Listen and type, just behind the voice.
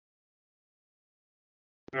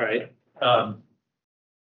All right. I'd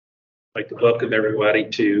like to welcome everybody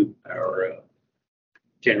to our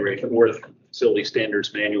January 4th Facility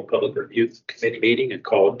Standards Manual Public Review Committee meeting and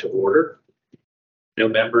call it to order. No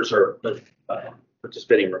members are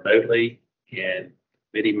participating remotely, and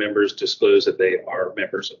committee members disclose that they are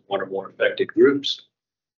members of one or more affected groups,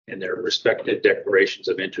 and their respective declarations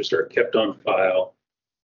of interest are kept on file.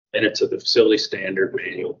 Minutes of the Facility Standard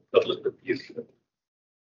Manual Public Review Committee.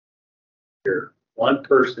 You're one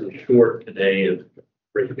person short today of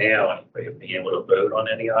right now anyway of being able to vote on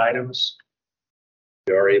any items.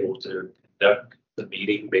 We are able to conduct the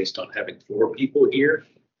meeting based on having 4 people here.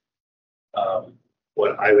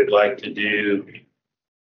 What I would like to do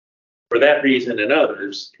for that reason and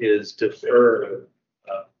others is defer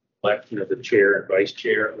election of the chair and vice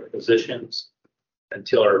chair positions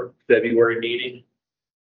until our February meeting.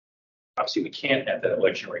 Obviously, we can't have that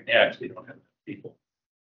election right now because we don't have people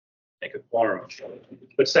make a quorum.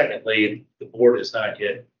 But secondly, the board has not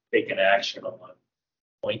yet taken action on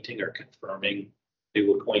appointing or confirming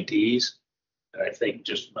new appointees. And I think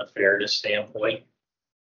just from a fairness standpoint,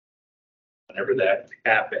 whenever that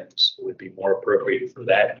happens, it would be more appropriate for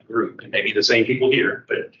that group, and maybe the same people here,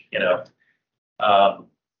 but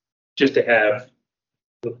just to have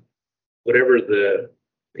whatever the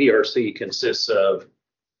PRC consists of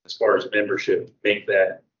as far as membership, make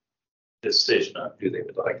that decision on who they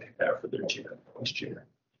would like to have for their chair and vice chair.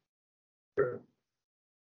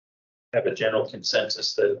 Have a general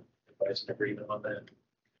consensus that everybody's in agreement on that.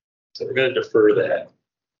 So we're going to defer that.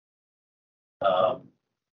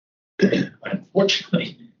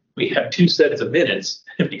 Unfortunately, we have 2 sets of minutes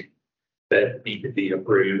that need to be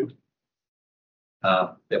approved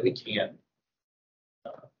that we can't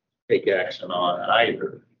take action on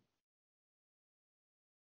either.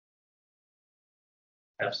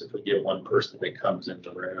 Perhaps if we get one person that comes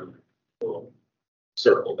into the room, we'll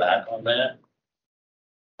circle back on that.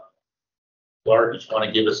 Laura, just want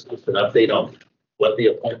to give us just an update on what the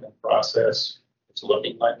appointment process is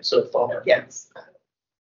looking like so far? Yes.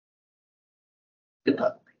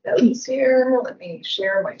 Notes here. Let me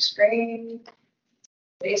share my screen.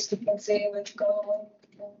 Base, you can see what's going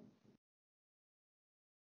on.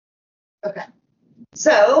 Okay.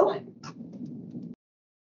 So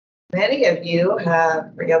many of you have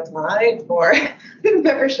reapplied for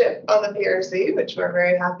membership on the PRC, which we're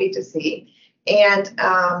very happy to see. And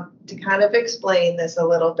to kind of explain this a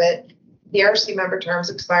little bit, PRC member terms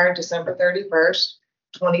expire December 31st,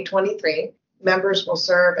 2023. Members will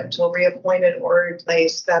serve until reappointed or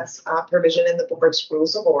replaced. That's a provision in the board's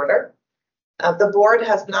rules of order. The board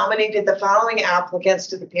has nominated the following applicants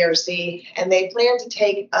to the PRC, and they plan to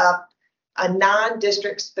take up a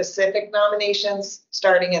non-district specific nominations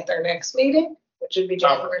starting at their next meeting, which would be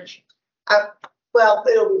January. Well,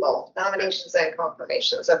 it'll be both nominations and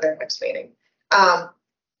confirmations at their next meeting.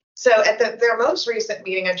 So at their most recent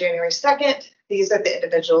meeting on January 2nd, these are the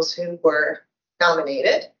individuals who were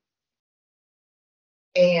nominated.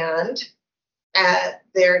 And at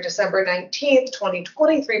their December 19th,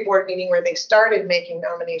 2023 board meeting where they started making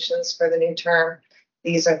nominations for the new term,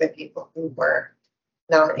 these are the people who were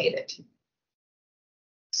nominated.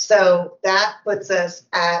 So that puts us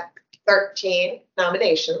at 13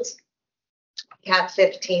 nominations. We have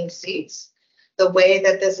 15 seats. The way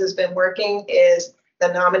that this has been working is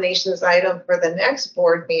the nominations item for the next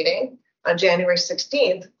board meeting on January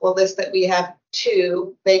 16th will list that we have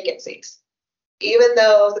 2 vacancies. Even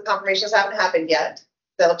though the confirmations haven't happened yet,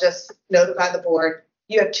 they'll just notify the board,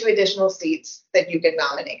 you have 2 additional seats that you can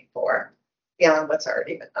nominate for beyond what's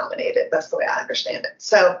already been nominated. That's the way I understand it.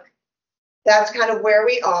 So that's kind of where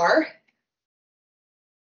we are.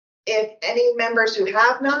 If any members who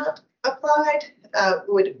have not applied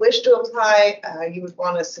would wish to apply, you would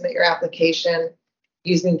want to submit your application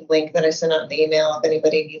using the link that I sent out in the email. If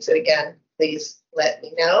anybody needs it again, please let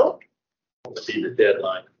me know. What would be the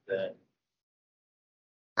deadline for that?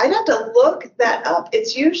 I'd have to look that up.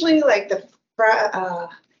 It's usually like the Friday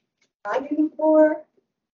before.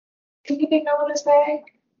 Do you think I want to say?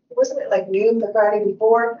 Wasn't it like noon the Friday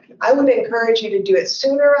before? I would encourage you to do it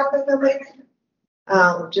sooner rather than later,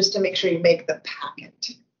 just to make sure you make the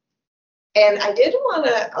packet. And I did want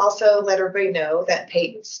to also let everybody know that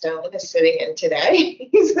Peyton Stone is sitting in today.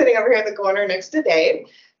 He's sitting over here in the corner next to Dave.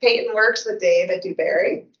 Peyton works with Dave at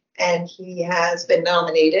Dewberry, and he has been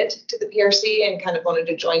nominated to the PRC and kind of wanted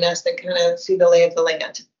to join us and kind of see the lay of the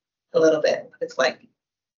land a little bit, what it's like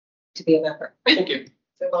to be a member. Thank you.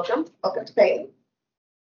 So welcome to Peyton.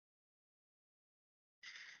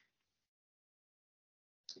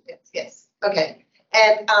 Yes. Okay.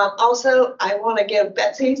 And also, I want to give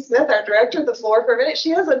Betsy Smith, our director, the floor for a minute.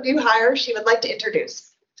 She has a new hire she would like to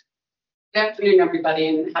introduce. Good afternoon, everybody,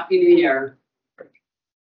 and Happy New Year.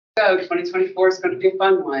 So 2024 is going to be a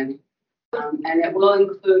fun one. And it will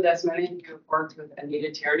include, as many of you have worked with Anita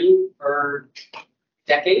Tierney for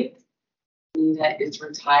decades. Anita is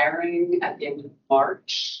retiring at the end of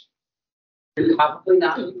March. Will probably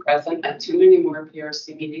not be present at too many more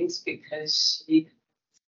PRC meetings because she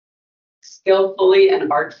skillfully and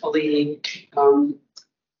artfully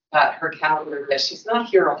got her calendar that she's not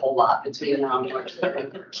here a whole lot between now and March.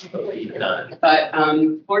 But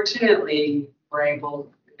fortunately, we're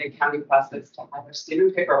able, in the county process, to have a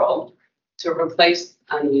student payroll to replace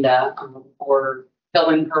Anita or fill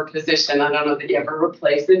in her position. I don't know that you ever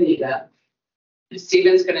replace Anita.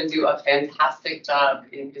 Stephen's going to do a fantastic job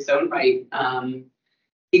in his own right.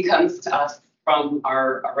 He comes to us from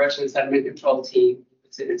our erosion and sediment control team. He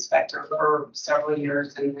was an inspector for several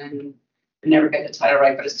years and then I never get the title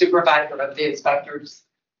right, but a supervisor of the inspectors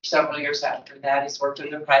several years after that. He's worked in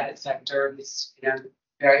the private sector. He's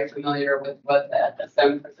very familiar with what the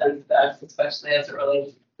FSM presents to us, especially as it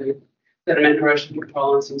relates to sediment erosion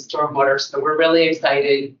control and some stormwater. So we're really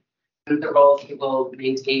excited. One of the roles he will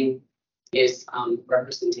maintain is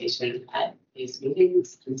representation at these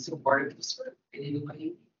meetings and support of this work in any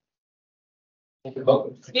way. Thank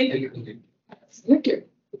you.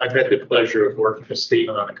 I've had the pleasure of working with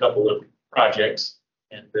Stephen on a couple of projects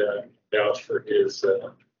and vouch for his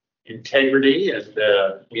integrity and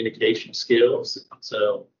communication skills.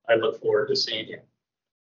 So I look forward to seeing you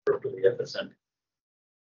for the FSM.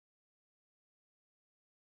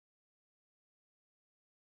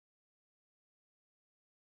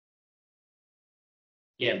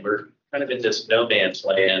 Again, we're kind of in this no man's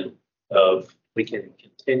land of we can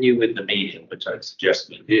continue with the meeting, which I suggest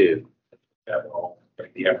we do. That will all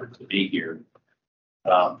make the effort to be here.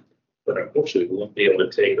 But unfortunately, we won't be able to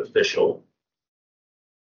take official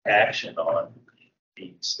action on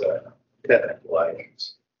these technical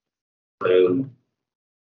items. So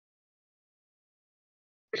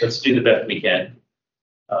let's do the best we can.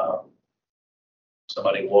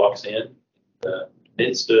 Somebody walks in the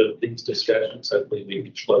midst of these discussions. Hopefully, we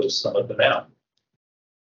can close some of them out.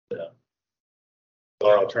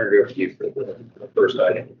 Laura, I'll turn it over to you for the first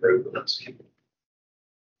item improvements.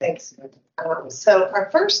 Thanks. So our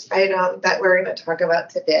first item that we're going to talk about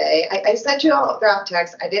today, I sent you all a draft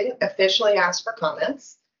text. I didn't officially ask for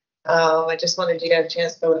comments. I just wanted you to get a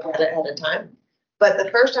chance to look at it ahead of time. But the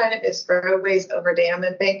first item is roadways over dam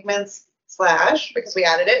embankments / because we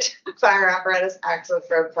added it, fire apparatus access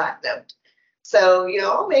road plat note. So you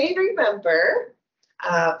all may remember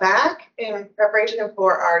back in preparation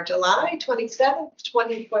for our July 27th,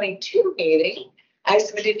 2022 meeting, I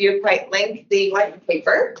submitted you a quite lengthy white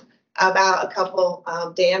paper about a couple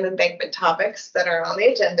dam embankment topics that are on the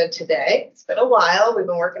agenda today. It's been a while. We've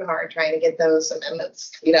been working hard trying to get those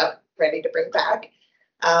amendments ready to bring back.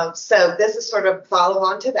 So this is sort of follow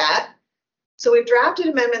on to that. So we've drafted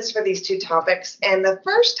amendments for these two topics. And the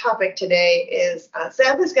first topic today is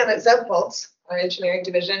Zeb Holtz, our engineering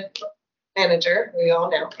division manager, we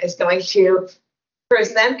all know, is going to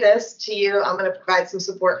present this to you. I'm going to provide some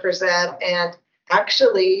support for Zeb. And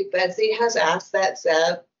actually, Betsy has asked that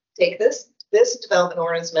Zeb take this development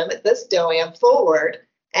ordinance amendment, this DOAM forward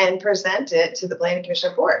and present it to the planning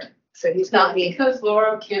commission board. So he's not because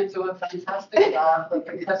Laura can't do a fantastic job, but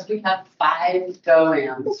because we have 5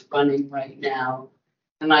 DOAMs running right now.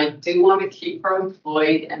 And I do want to keep her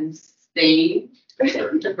employed and sane to a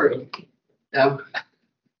certain degree. So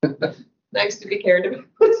nice to be cared about.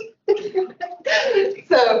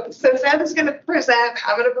 So Sam is going to present.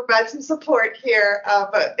 I'm going to provide some support here,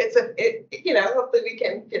 but hopefully we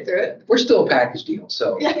can get through it. We're still a package deal,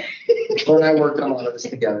 so yeah. Laura and I worked on a lot of this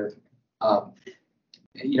together.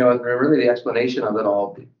 Really the explanation of it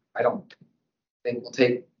all, I don't think will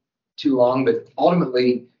take too long, but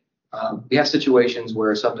ultimately we have situations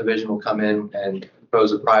where a subdivision will come in and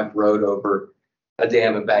propose a private road over a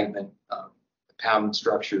dam embankment, pound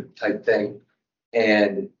structure type thing,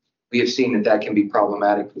 and we have seen that can be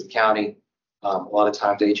problematic for the county. A lot of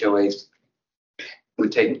times HOAs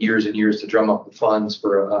would take years and years to drum up the funds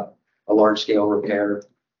for a large scale repair.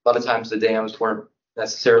 A lot of times the dams weren't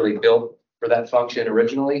necessarily built for that function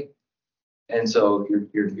originally. And so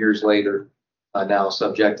you're years later now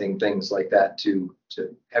subjecting things like that to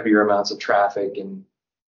heavier amounts of traffic and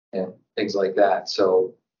things like that.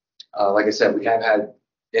 So like I said, we have had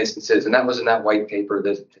instances, and that was in that white paper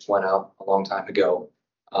that just went out a long time ago,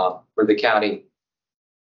 where the county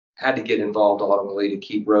had to get involved ultimately to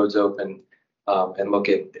keep roads open and look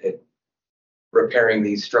at repairing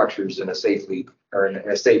these structures in a safe way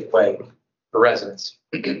for residents.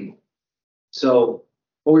 So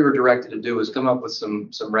what we were directed to do is come up with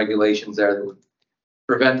some regulations there that would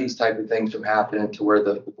prevent these type of things from happening, to where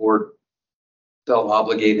the board felt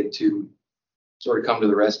obligated to sort of come to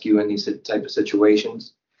the rescue in these type of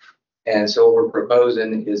situations. And so what we're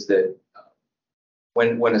proposing is that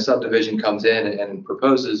when a subdivision comes in and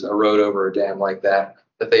proposes a road over a dam like that,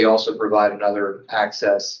 that they also provide another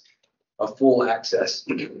access, a full access,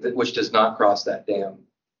 which does not cross that dam.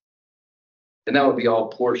 And that would be all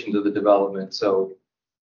portions of the development. So,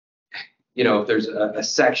 you know, if there's a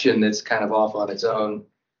section that's kind of off on its own,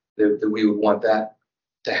 that we would want that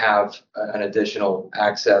to have an additional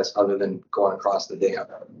access other than going across the dam.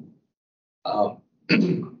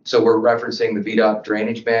 So we're referencing the VDOT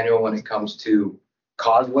drainage manual when it comes to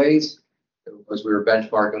causeways, because we were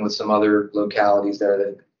benchmarking with some other localities there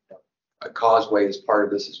that a causeway is part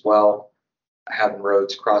of this as well, having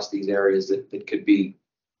roads cross these areas that could be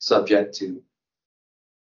subject to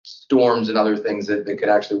storms and other things that could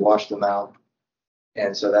actually wash them out.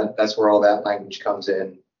 And so that's where all that language comes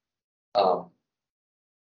in. What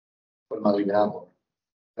am I leaving out?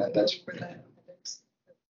 That's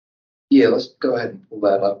yeah, let's go ahead and pull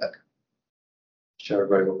that up. Show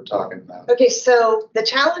everybody what we're talking about. Okay, so the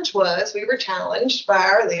challenge was, we were challenged by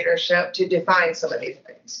our leadership to define some of these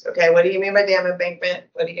things. Okay, what do you mean by dam embankment?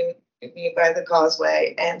 What do you mean by the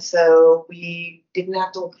causeway? And so we didn't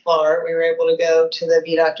have to look far. We were able to go to the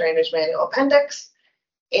VDOT drainage manual appendix,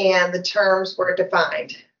 and the terms were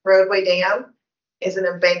defined. Roadway dam is an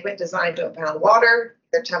embankment designed to impound water,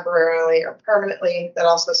 either temporarily or permanently, that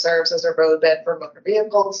also serves as a roadbed for motor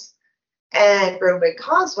vehicles. And roadway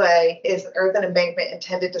causeway is an earthen embankment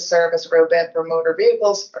intended to serve as a roadbed for motor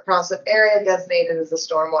vehicles across an area designated as a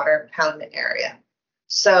stormwater impoundment area.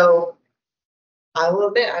 So I will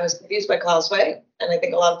admit, I was confused by causeway, and I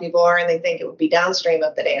think a lot of people are, and they think it would be downstream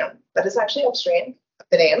of the dam, but it's actually upstream of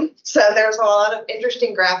the dam. So there's a lot of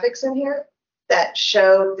interesting graphics in here that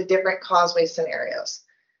show the different causeway scenarios.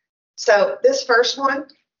 So this first one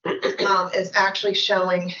is actually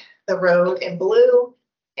showing the road in blue.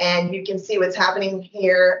 And you can see what's happening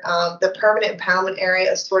here. The permanent impoundment area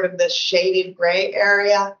is sort of this shaded gray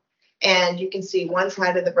area. And you can see one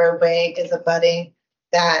side of the roadway is abutting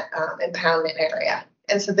that impoundment area.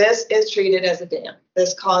 And so this is treated as a dam.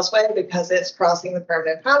 This causeway, because it's crossing the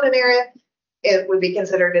permanent impoundment area, it would be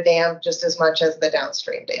considered a dam just as much as the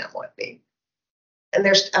downstream dam would be. And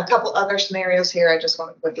there's a couple other scenarios here I just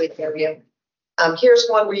want to quickly give you. Here's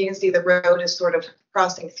one where you can see the road is sort of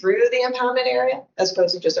crossing through the impoundment area as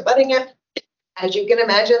opposed to just abutting it. As you can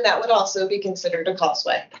imagine, that would also be considered a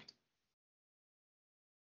causeway.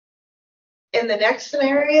 In the next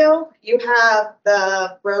scenario, you have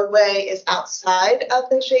the roadway is outside of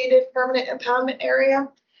the shaded permanent impoundment area.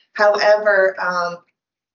 However,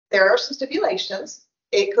 there are some stipulations.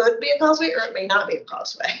 It could be a causeway or it may not be a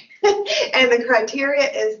causeway. And the criteria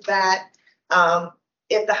is that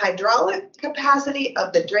if the hydraulic capacity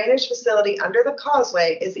of the drainage facility under the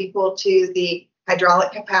causeway is equal to the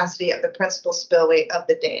hydraulic capacity of the principal spillway of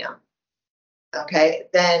the dam, okay,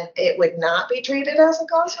 then it would not be treated as a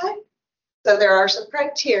causeway. So there are some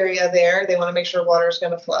criteria there. They want to make sure water is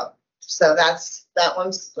going to flow. So that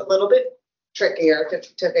one's a little bit trickier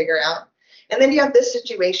to figure out. And then you have this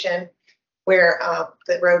situation where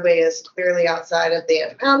the roadway is clearly outside of the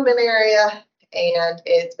impoundment area, and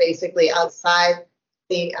it's basically outside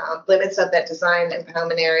the limits of that design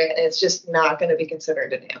impoundment area, and it's just not going to be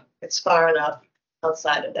considered a dam. It's far enough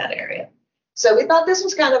outside of that area. So we thought this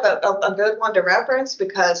was kind of a good one to reference,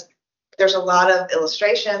 because there's a lot of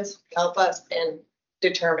illustrations to help us in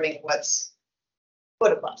determining what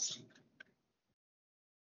it was.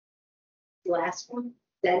 Last one,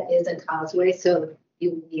 that is a causeway, so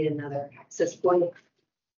you need another access point.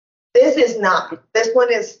 This is not.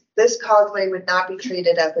 This causeway would not be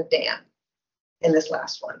treated as a dam in this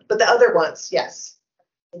last one, but the other ones, yes.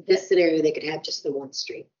 In this scenario, they could have just the one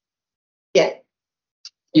street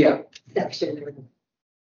Yeah. section.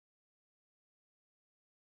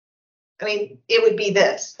 I mean, it would be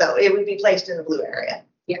this, though. It would be placed in the blue area.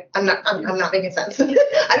 Yeah. I'm not making sense.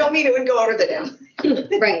 I don't mean it would go over the dam.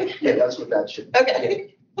 Right. Yeah, that's what that should.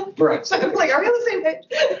 Okay. Yeah. Right. So I'm like, are we on the same page?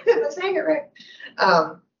 Am I saying it right?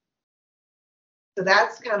 So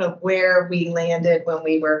that's kind of where we landed when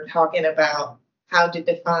we were talking about how to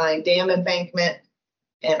define dam embankment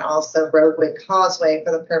and also roadway causeway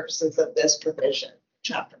for the purposes of this provision,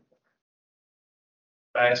 chapter.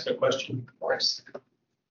 Can I ask a question? Of course.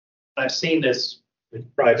 I've seen this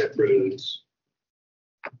with private roads.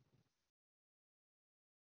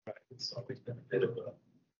 It's always been a bit of a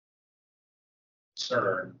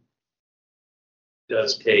concern. It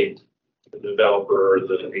does take the developer or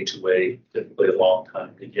the HOA typically a long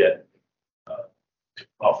time to get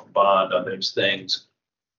off the bond on those things.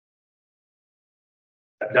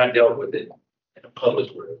 I've not dealt with it in a public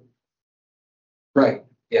road. Right,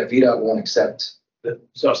 yeah, VDOT won't accept,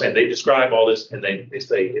 So I'm saying they describe all this and they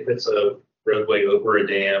say if it's a roadway over a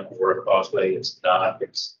dam or a causeway, it's not,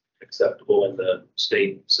 it's acceptable in the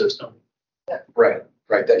state system. right,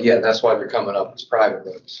 yeah, that's why they're coming up as private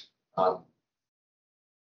roads.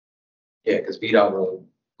 Yeah, because VDOT will,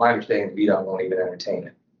 my understanding, VDOT won't even entertain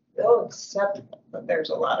it. They'll accept it, but there's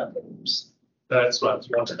a lot of hoops. That's what I was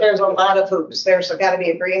wondering. There's a lot of hoops. There's got to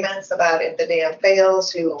be agreements about if the dam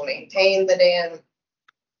fails, who will maintain the dam.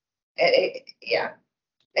 Yeah,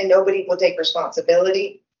 and nobody will take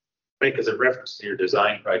responsibility. Because it references your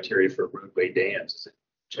design criteria for roadway dams, is in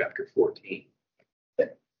chapter 14.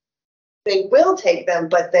 They will take them,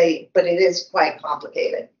 but it is quite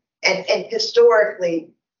complicated. And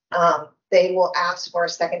historically, they will ask for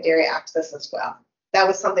secondary access as well. That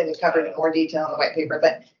was something we covered in more detail in the white paper,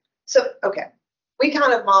 but so, okay. We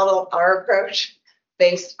kind of modeled our approach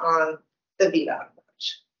based on the VDOT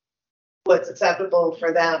approach. What's acceptable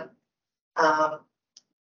for them.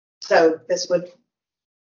 So this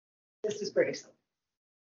is pretty simple.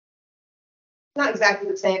 Not exactly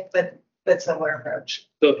the same, but similar approach.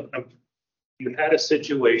 So you had a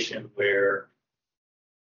situation where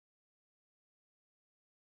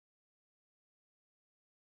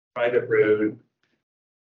private road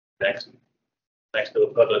next to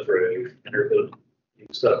a public road, enter the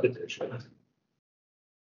subdivision.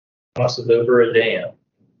 Crosses over a dam.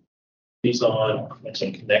 He's on and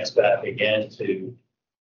then connects back again to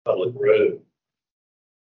public road.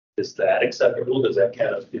 Is that acceptable? Does that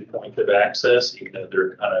count as 2 points of access, even though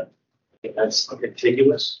they're kind of, that's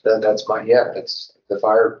contiguous? That's that's the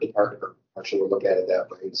fire department, actually will look at it that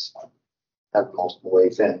way, it's have multiple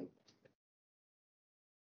ways in.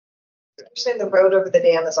 You're saying the road over the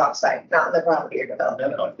dam is offsite, not in the property you're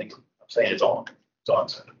developing. No, I think, I'm saying it's on.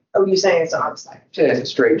 Oh, you're saying it's onsite? It's a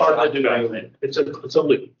straight Part shot. of the development, it's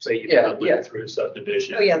only, say you Yeah, can yeah. loop through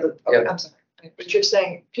subdivision. Oh, yeah, Yeah. I'm sorry. But you're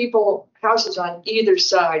saying houses on either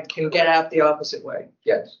side can get out the opposite way.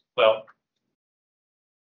 Yes, Well,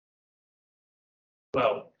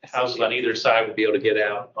 houses on either side would be able to get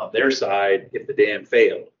out on their side if the dam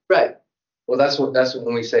failed. Right. well, that's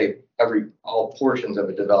when we say all portions of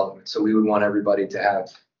a development, so we would want everybody to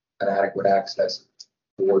have an adequate access.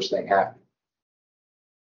 The worst thing happened.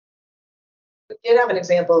 You have an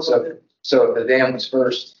example of So- So if the dam was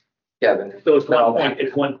first, Kevin. So it's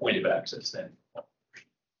one point of access then.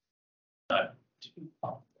 Not two.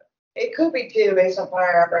 it could be two based on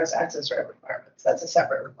fire apparatus access road requirements. That's a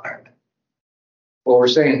separate requirement. Well, we're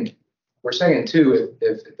saying too,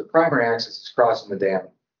 if the primary access is crossing the dam,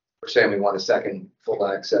 we're saying we want a second full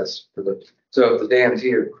access so if the dam's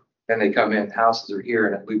here and they come in, houses are here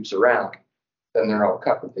and it loops around, then they're all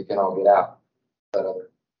covered, they can all get out.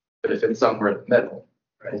 But if it's somewhere in the middle,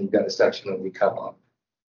 and you've got a section that we cut off.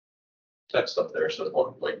 Text up there says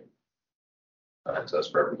 1 point access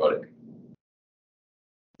for everybody.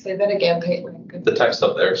 Say that again, Caitlin. The text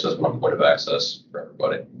up there says 1 point of access for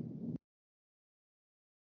everybody.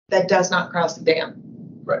 That does not cross the dam.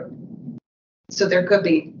 Right. So there could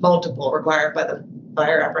be multiple required by the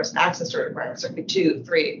fire apparatus access road requirements. There could be 2,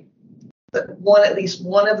 3. But at least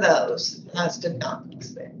one of those has to not cross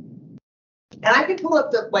the dam. And I can pull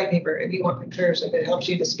up the white paper if you want pictures, if it helps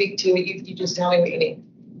you to speak to it, you just tell me what you need.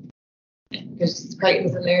 Because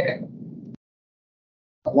Creighton's in there.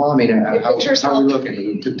 Well, I mean, how are we Pictures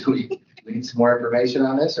looking? Do we need some more information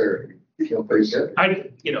on this, or you feel pretty good?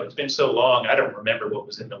 It's been so long, I don't remember what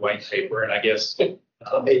was in the white paper, and I guess.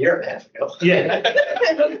 A year and a half ago. Yeah.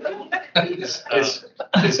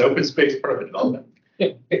 Is open space part of the development?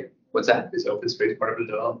 What's that? Is open space part of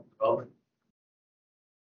the development?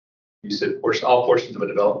 You said all portions of a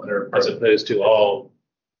development are. As opposed to all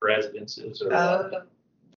residences or.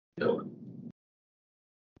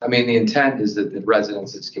 I mean, the intent is that the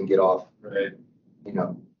residences can get off, Right.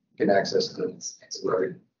 get access to the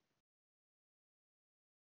road.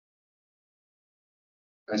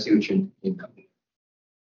 I see what you mean.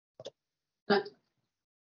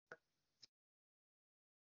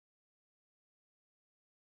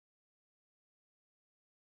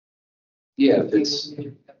 Yeah, if it's,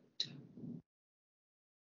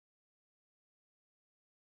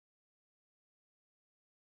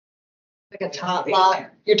 Like a tot lot.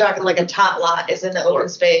 You're talking like a tot lot is in the open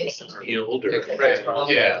space. Field or. Right,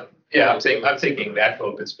 yeah, I'm thinking the actual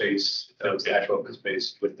open space, the actual open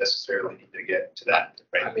space wouldn't necessarily need to get to that,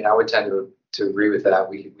 I right? mean, I would tend to agree with that.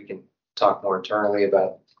 We can talk more internally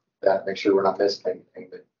about that, make sure we're not missing anything,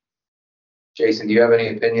 but Jason, do you have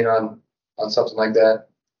any opinion on something like that?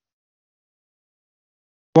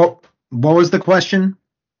 Well, what was the question?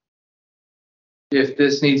 If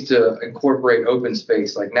this needs to incorporate open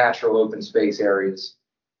space, like natural open space areas,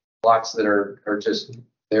 lots that are just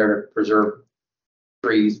there to preserve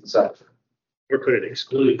trees and such. Or could it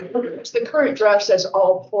exclude? The current draft says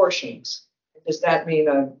all portions. Does that mean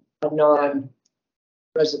a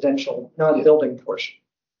non-residential, non-building portion?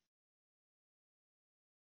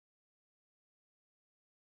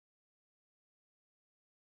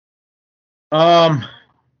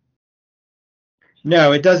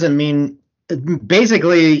 No, it doesn't mean,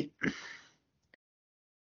 basically,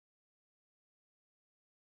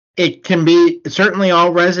 it can be certainly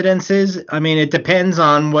all residences. I mean, it depends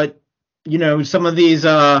on what, some of these,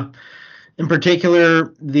 in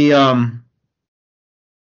particular, in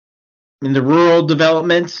the rural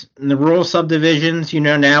developments, in the rural subdivisions,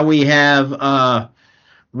 now we have,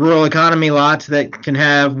 rural economy lots that can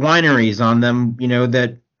have wineries on them,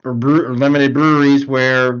 that are or limited breweries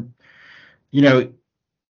where,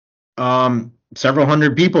 several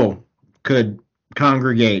hundred people could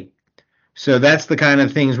congregate. So that's the kind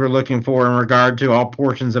of things we're looking for in regard to all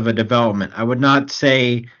portions of a development. I would not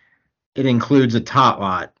say it includes a tot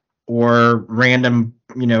lot or random,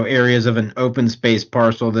 areas of an open space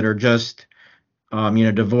parcel that are just,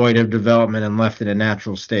 devoid of development and left in a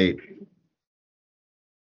natural state.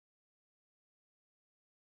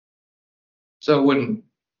 So it wouldn't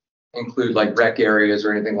include like rec areas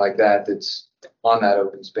or anything like that that's on that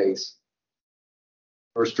open space.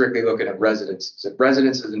 We're strictly looking at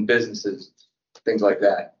residences and businesses, things like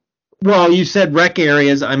that. Well, you said rec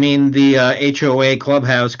areas. I mean, the HOA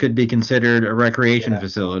clubhouse could be considered a recreation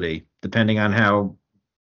facility, depending on how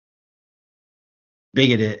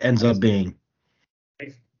big it ends up being.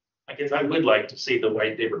 I guess I would like to see the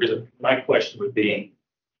white paper, because my question would be,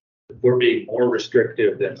 if we're being more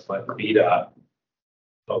restrictive than what VDOT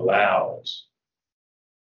allows,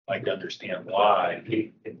 I'd like to understand why.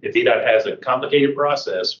 If VDOT has a complicated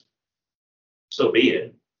process, so be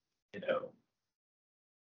it,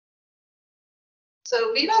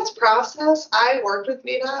 So VDOT's process, I worked with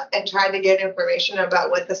VDOT and tried to get information about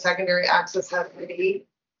what the secondary access has to be.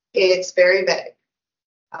 It's very vague.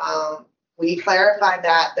 We clarified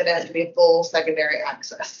that it has to be full secondary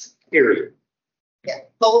access. period. Yeah,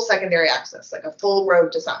 full secondary access, like a full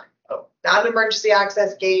road design. Oh, not emergency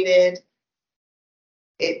access gated.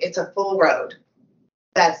 It's a full road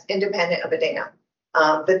that's independent of a dam.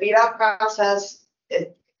 The VDOT process,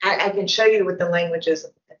 I can show you what the language is.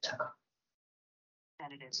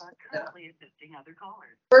 And it is not currently assisting other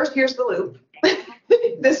callers. First, here's the loop.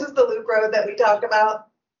 This is the loop road that we talked about.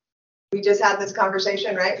 We just had this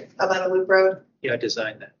conversation, right, about a loop road? Yeah, I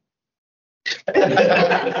designed that. There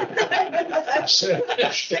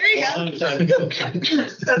you go.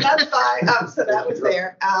 So that's fine. So that was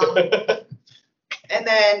there. And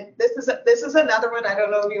then this is another one. I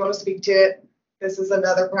don't know if you want to speak to it. This is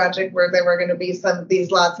another project where there were going to be some of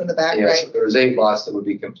these lots in the back, Yeah, right? so there's 8 lots that would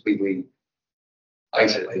be completely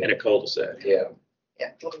isolated. In a cul-de-sac. Yeah,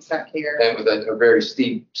 Yeah, it's back here. and with a very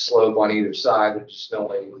steep slope on either side, there's just no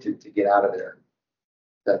way to get out of there.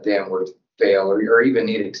 That dam would fail or even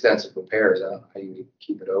need extensive repairs. I don't know how you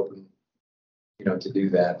keep it open, to do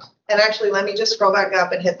that. And actually, let me just scroll back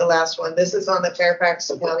up and hit the last one. This is on the Fairfax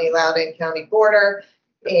County, Loudoun County border.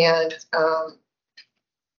 And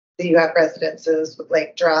you have residences with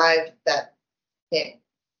Lake Drive that can't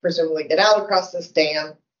presumably get out across this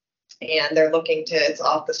dam. And they're looking to, it's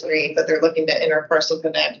off the screen, but they're looking to interparcel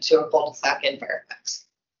connect to a cul-de-sac in Fairfax.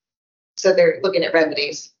 So they're looking at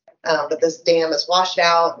remedies. But this dam is washed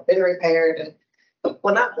out, been repaired, and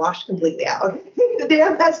well, not washed completely out. The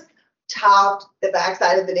dam has topped, the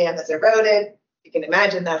backside of the dam has eroded. You can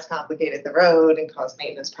imagine that's complicated the road and caused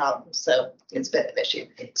maintenance problems. So it's been an issue.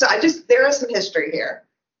 So there is some history here.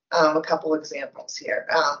 A couple examples here.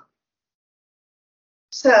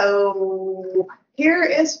 So here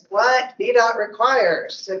is what VDOT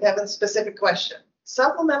requires. So Kevin's specific question.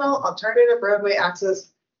 Supplemental alternative roadway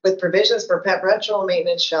access with provisions for preferential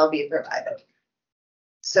maintenance shall be provided.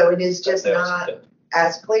 So it is just not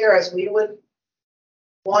as clear as we would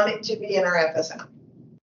want it to be in our FSM.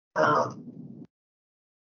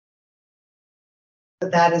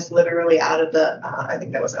 But that is literally out of the, I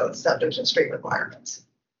think that was out of the subdivision street requirements.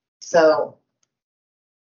 So.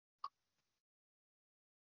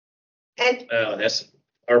 And That's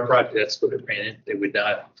our project. That's what it ran in. They would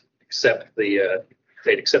not accept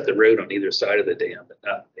they'd accept the road on either side of the dam, but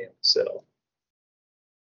not the dam itself.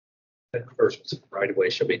 That first right of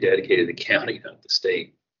way shall be dedicated to the county, not the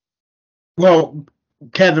state. Well,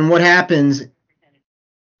 Kevin, what happens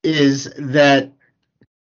is that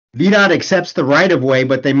VDOT accepts the right of way,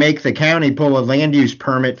 but they make the county pull a land use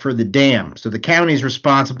permit for the dam. So the county is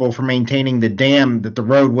responsible for maintaining the dam that the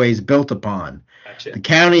roadway is built upon. Gotcha. The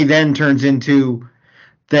county then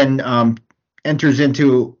enters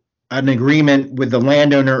into an agreement with the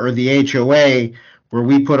landowner or the HOA where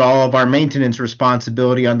we put all of our maintenance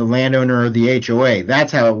responsibility on the landowner or the HOA.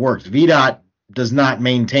 That's how it works. VDOT does not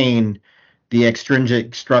maintain the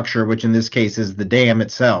extrinsic structure, which in this case is the dam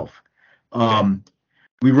itself.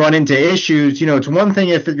 We run into issues, it's one thing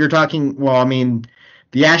if you're talking,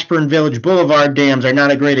 the Ashburn Village Boulevard dams are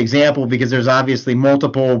not a great example because there's obviously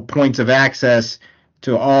multiple points of access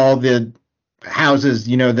to all the houses,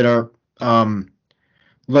 that are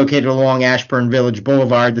located along Ashburn Village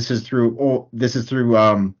Boulevard. This is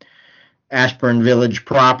through Ashburn Village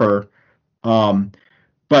proper.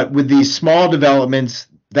 But with these small developments,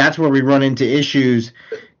 that's where we run into issues,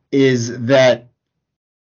 is that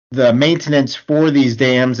the maintenance for these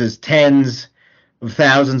dams is tens of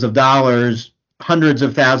thousands of dollars, hundreds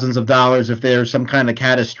of thousands of dollars if there's some kind of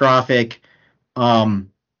catastrophic failure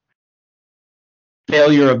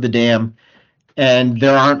of the dam, and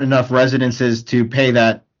there aren't enough residences to pay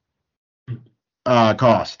that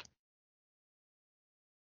cost.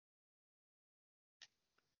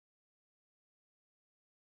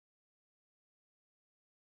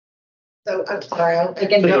 So I'm sorry,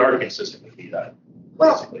 They are consistent with VDOT.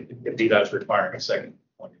 Well, Basically, if VDOT's requiring a second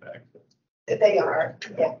point of access. they are,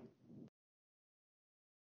 yeah.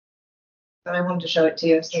 But I wanted to show it to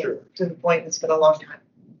you, so Sure. to the point, it's been a long time.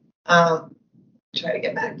 Try to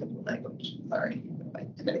get back to the language, sorry, if I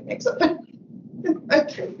did anything so.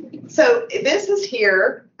 So this is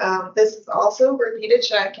here, this is also repeated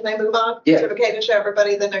check, can I move on? Yeah. Is it okay to show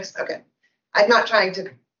everybody the next, okay. I'm not trying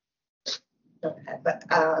to, but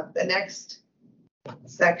the next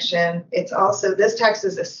section, it's also, this text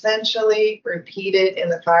is essentially repeated in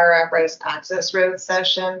the fire apparatus access road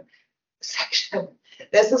section.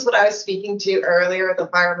 This is what I was speaking to earlier. The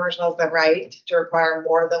fire marshal has the right to require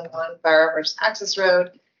more than one fire apparatus access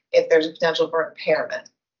road if there's a potential for impairment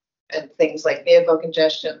and things like vehicle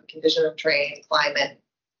congestion, condition of terrain, climate.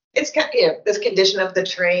 It's kind of, this condition of the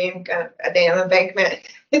terrain, a dam embankment.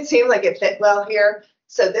 It seemed like it fit well here.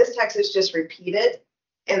 So this text is just repeated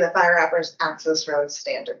in the fire apparatus access road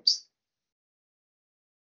standards.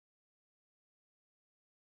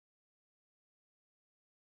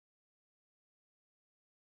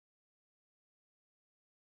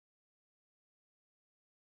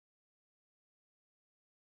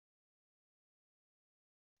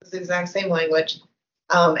 It's the exact same language.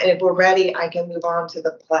 And if we're ready, I can move on to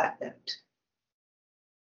the plat note.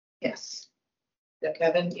 Yes. Yeah,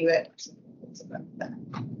 Kevin, you had something about that.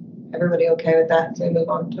 Everybody okay with that? So we move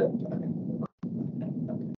on to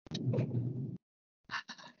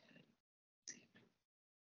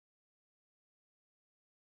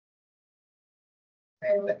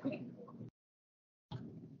Bear with me.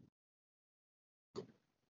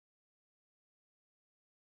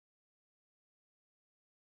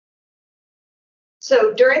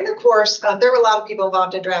 So during the course, there were a lot of people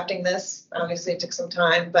involved in drafting this. Obviously, it took some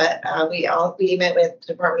time, but we met with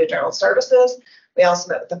the Department of General Services. We also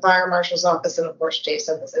met with the Fire Marshal's Office, and of course,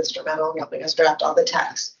 Jason was instrumental in helping us draft all the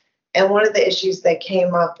text. And one of the issues that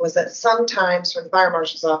came up was that sometimes for the Fire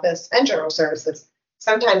Marshal's Office and General Services,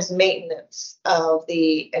 sometimes maintenance of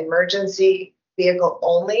the emergency vehicle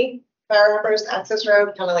only fire apparatus access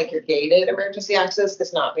road, kind of like your gated emergency access,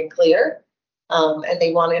 has not been clear. And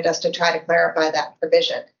they wanted us to try to clarify that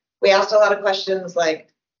provision. We asked a lot of questions like,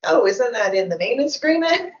 oh, isn't that in the maintenance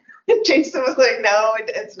agreement? Jason was like, no,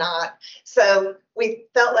 it's not. So we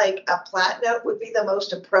felt like a plat note would be the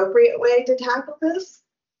most appropriate way to tackle this.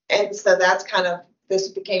 And so that's kind of, this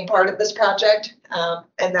became part of this project.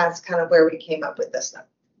 And that's kind of where we came up with this stuff.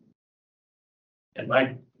 And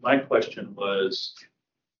my question was,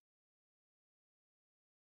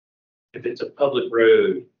 if it's a public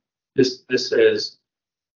road, this says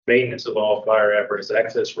maintenance of all fire apparatus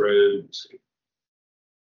access roads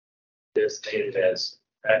designated as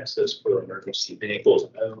access for emergency vehicles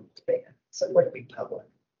owned. So it would be public.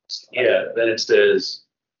 Yeah, then it says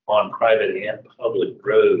on private and public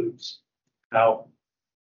roads. How?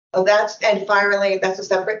 Oh, and fire lane, that's a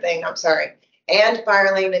separate thing, I'm sorry. And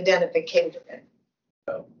fire lane identification.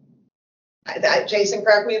 Oh. Jason,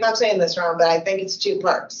 correct me if I'm saying this wrong, but I think it's two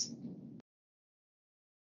parts.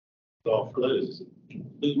 All for those,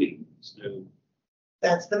 including snow.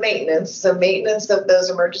 That's the maintenance. So maintenance of those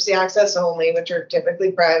emergency access only, which are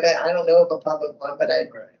typically private. I don't know of a public one, but I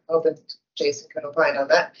hope Jason can opine on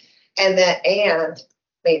that. And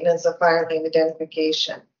maintenance of fire lane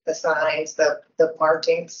identification. the signs, the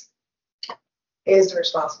markings is the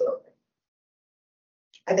responsibility.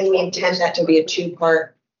 I think we intend that to be a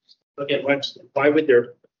two-part. Again, why would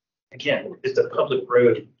there, again, it's a public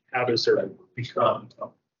road, how does there become a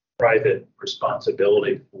private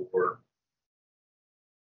responsibility for?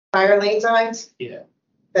 Fire lane signs, Yeah,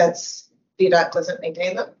 that's, VDOT doesn't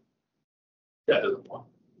maintain them. that doesn't want.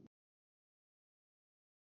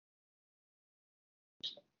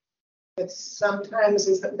 But sometimes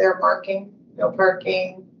isn't there marking, no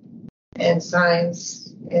parking and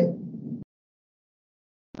signs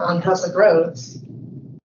on public roads?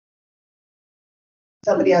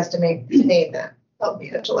 Somebody has to maintain that. Help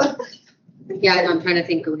me, Angela. Yeah, I'm trying to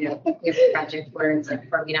think of a project where it's like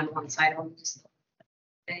parking on one side only.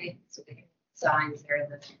 Okay, so the signs there,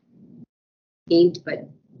 the paint, but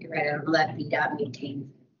you're right, I don't know that VDOT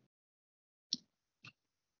maintains.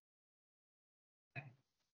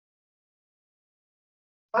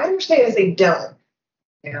 My understanding is they don't.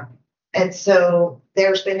 Yeah. And so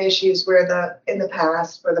there's been issues where in the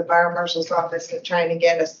past, where the fire marshal's office is trying to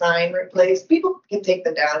get a sign replaced. People can take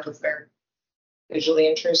them down because they're visually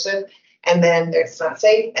intrusive, and then it's not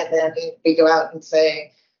safe. And then we go out and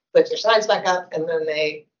say, put your signs back up, and then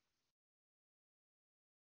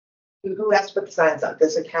who has to put the signs up?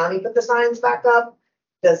 Does the county put the signs back up?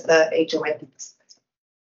 Does the HOA put the signs up?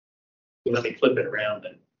 Let me flip it around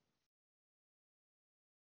then.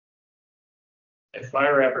 A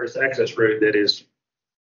fire apparatus access road that is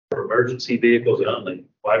for emergency vehicles only,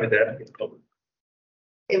 why would that be public?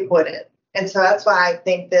 It wouldn't. And so that's why I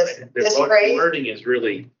think this The phrase, wording is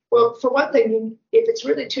really, Well, for one thing, if it's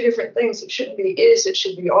really two different things, it shouldn't be it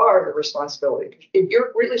should be are the responsibility. If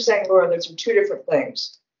you're really saying, Laura, those are two different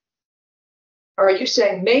things. Are you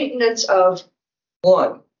saying maintenance of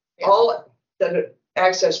one, all the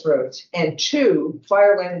access roads, and two,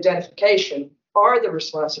 fire lane identification are the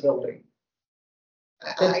responsibility?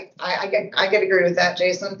 I can agree with that,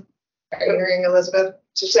 Jason. Are you hearing Elizabeth?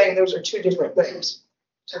 So saying those are two different things.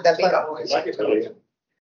 Should that be always? I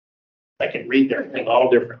can read everything all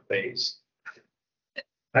different ways.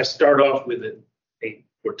 I start off with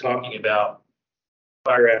we're talking about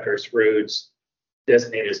fire apparatus roads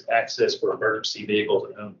designated as access for emergency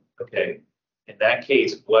vehicles. Okay, in that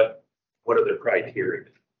case, what are the criteria?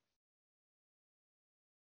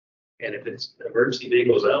 And if it's emergency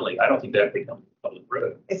vehicles only, I don't think that becomes a public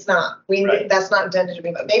road. It's not. Right. That's not intended to be,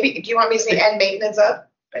 but maybe, do you want me to say and maintenance of?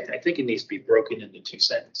 I think it needs to be broken into two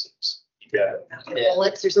sentences. You got it.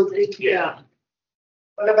 Bullets or something? Yeah.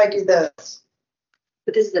 What if I do this?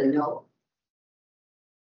 But this is a no.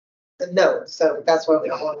 The note, so that's why we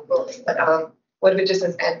don't want to bullet. But what if it just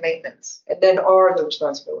says and maintenance? And then are the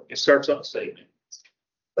responsibility. It starts off statement.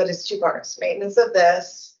 But it's two parts, maintenance of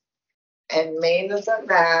this and maintenance of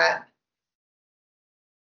that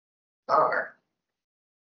are.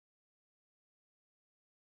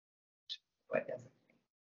 What is it?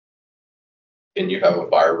 Can you have a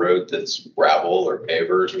fire road that's gravel or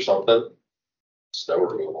pavers or something? Snow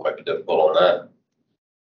removal might be difficult on that.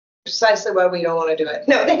 Precisely why we don't want to do it.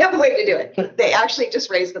 No, they have a way to do it. They actually just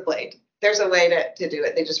raise the blade. There's a way to do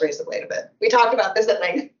it. They just raise the blade a bit. We talked about this at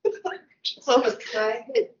length. So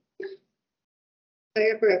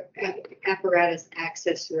Fire apparatus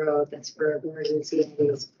access road that's for emergency and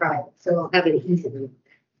is private, so I'll have an easement.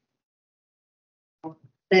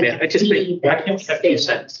 Yeah, I just think, why can't we have two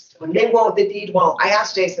sentences? they won't, the deed won't. I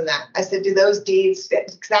asked Jason that. I said, do those deeds,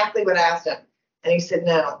 it's exactly what I asked him. And he said,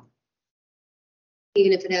 no.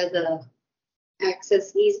 Even if it has a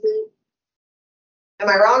access easement? Am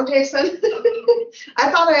I wrong, Jason? I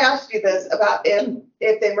thought I asked you this about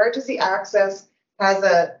if the emergency access has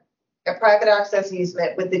a private access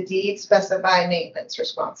easement with the deed specify maintenance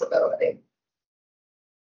responsibility.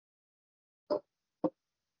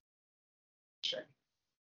 Sure.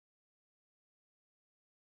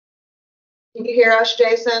 Can you hear us,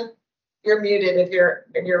 Jason? You're muted if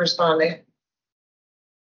you're responding.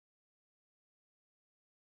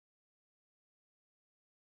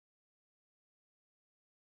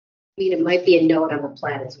 I mean, it might be a note on the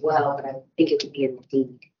plan as well, but I think it would be in the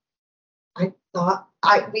deed. I thought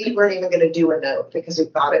we weren't even going to do a note because we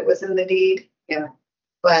thought it was in the deed. Yeah.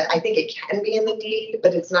 But I think it can be in the deed,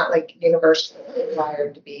 but it's not like universally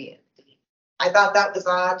required to be in the deed. I thought that was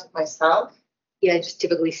odd myself. Yeah, I just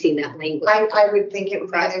typically seen that language. I would think it would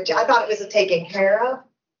be, I thought it was a taken care of.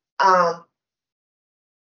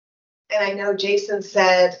 And I know Jason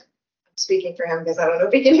said, I'm speaking for him because I don't know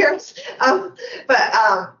if he can hear us.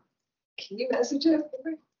 Can you message him?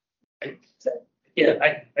 Yeah,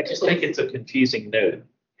 I just think it's a confusing note.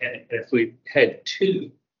 And if we had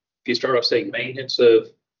two, if you start off saying maintenance of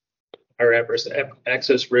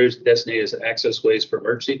access roads designated as access ways for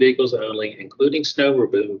emergency vehicles only, including snow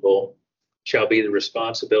removal, shall be the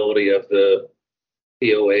responsibility of the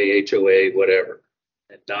POA, HOA, whatever,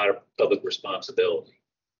 and not a public responsibility.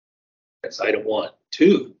 That's item 1.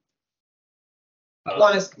 2.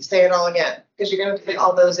 Want to say it all again? Because you're going to put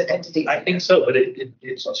all those entities. I think so, but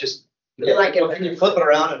it's just. You like it. Can you flip it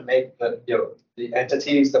around and make the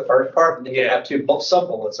entities the first part, and then you have 2 sub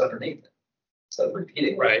bullets underneath it? So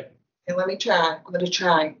repeating. Right. And let me try. I'm going to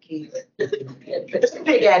try, Keith. It's a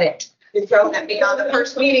big edit. You're throwing at me on the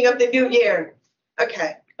first meeting of the new year.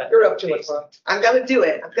 Okay. You're up to it, Ron. I'm going to do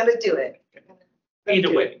it. I'm going to do it.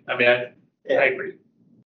 Either way, I mean, I agree.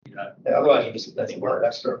 Yeah, otherwise you just, that's word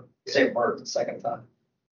extra, same word the second time.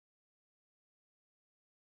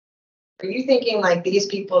 Are you thinking like these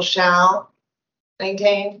people shall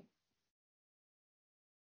maintain?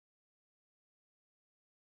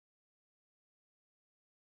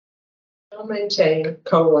 I'll maintain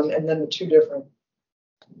colon and then the 2 different.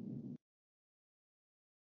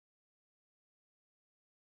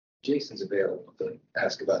 Jason's available to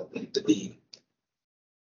ask about the deed.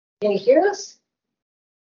 Can you hear us?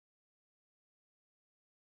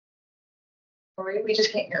 Or maybe we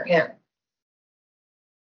just can't hear him.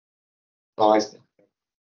 Oh, I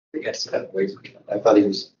guess I thought he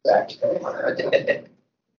was back.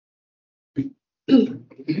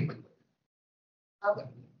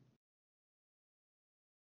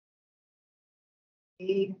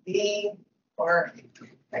 The or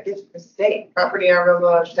I guess the state property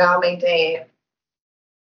owner shall maintain.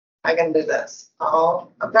 I can do this.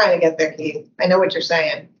 I'm trying to get there, Keith. I know what you're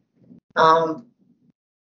saying.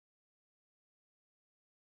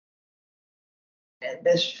 And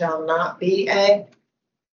this shall not be a.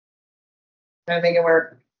 Trying to make it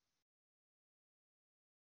work.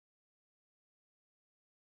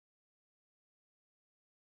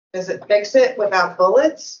 Does it fix it without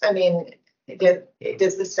bullets? I mean,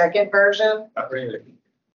 does the second version? Not really.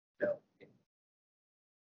 No.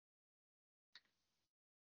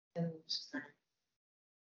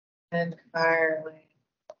 And fire lane.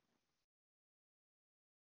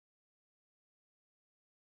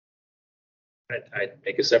 I'd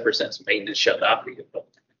make a separate sentence. Maintenance shall not be a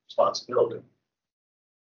public responsibility.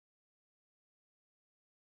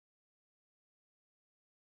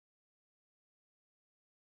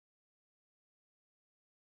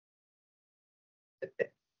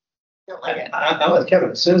 Don't like it. I'm with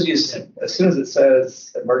Kevin. As soon as it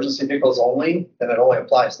says emergency vehicles only, then it only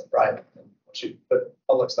applies to private. Once you put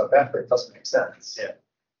public stuff after, it doesn't make sense. Yeah.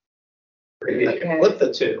 You Okay. can flip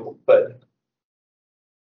the 2, but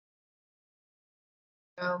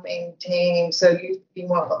Shall maintain, so you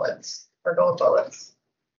want bullets, we're going bullets.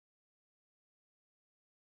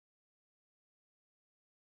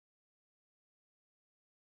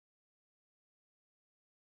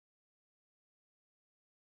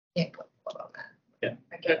 Can't put a bullet on that. Yeah.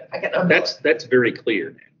 I get unbullet. That's very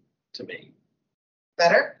clear now to me.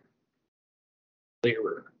 Better?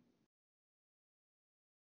 Clearer.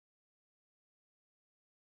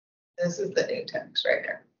 This is the new text right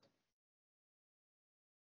here.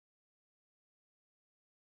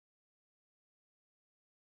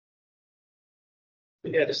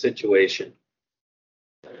 We had a situation.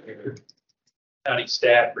 County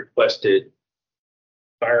staff requested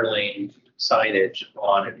fire lane signage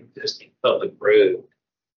on an existing public road.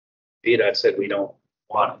 VDOT said we don't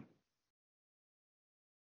want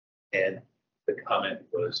it. And the comment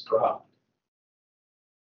was dropped.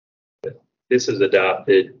 But this is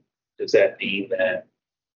adopted. Does that mean that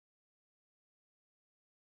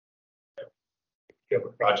you have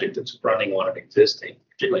a project that's running on an existing,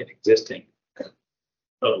 particularly an existing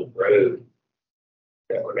public road,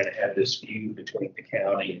 that we're gonna have this view between the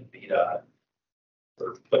county and VDOT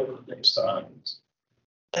for putting those signs?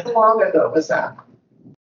 How long ago was that?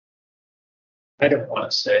 I don't want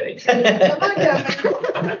to say. Come on, Kevin. Come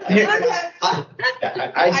on, Kevin.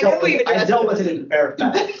 I dealt with it in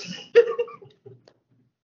Fairfax.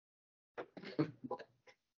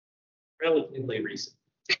 Relatively recent.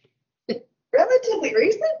 Relatively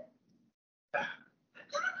recent?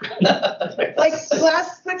 Like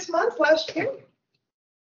last 6 months, last year?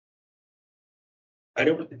 I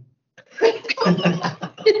don't. Okay,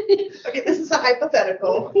 this is a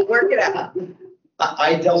hypothetical. Work it out.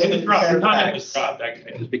 I dealt with it in The comment was Fairfax. dropped,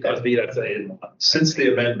 actually, just because VDOT said it. Since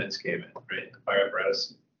the amendments came in, right, the fire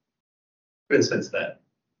apparatus. Been since then.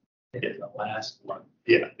 In the last one.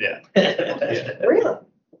 Yeah, yeah. Really?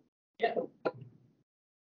 Yeah.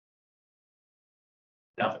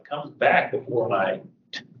 Now, if it comes back before my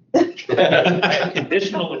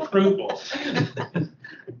conditional approval,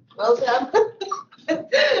 Well done.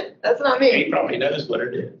 That's not He me. probably knows what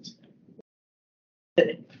it is.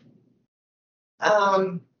 It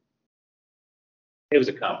was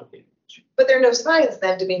a complicated issue. But there are no signs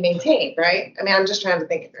then to be maintained, right? I mean, I'm just trying to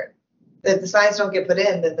think it through. If the signs don't get put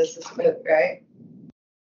in, then this is good, right?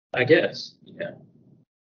 I guess, yeah.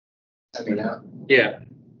 I mean, Yeah,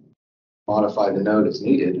 modify the note as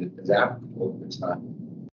needed, as applicable, if it's not.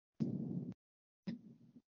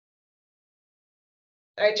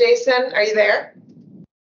 All right, Jason, are you there?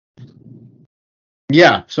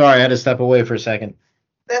 Yeah, sorry, I had to step away for a second.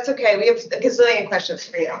 That's okay. We have a gazillion questions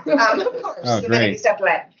for you. Of course, Oh, the minute you great. stepped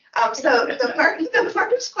away. So the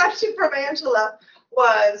first question from Angela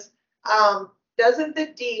was, doesn't the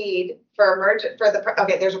deed for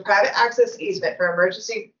there's a private access easement for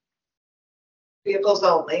emergency vehicles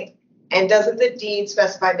only, and doesn't the deed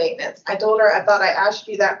specify maintenance? I told her, I thought I asked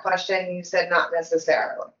you that question, and you said not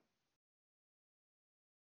necessarily.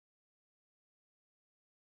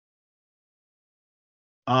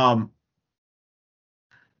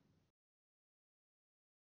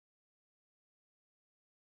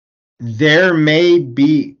 There may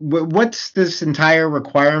be, what's this entire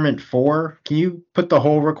requirement for? Can you put the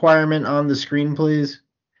whole requirement on the screen, please?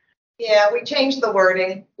 Yeah, we changed the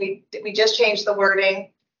wording. We just changed the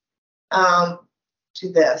wording to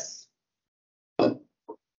this.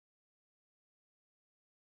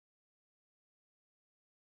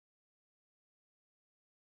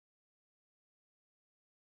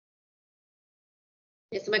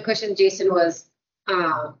 Yeah, so my question, Jason, was,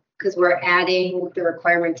 because we're adding the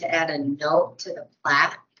requirement to add a note to the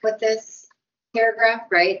plat with this paragraph,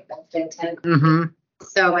 right? That's the intent. Mm-hmm.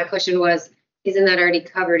 So my question was, isn't that already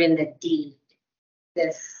covered in the deed?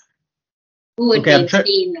 This, who would Okay,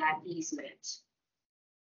 maintain that easement?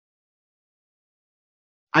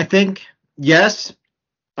 I think, yes.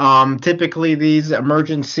 Typically these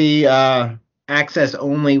emergency access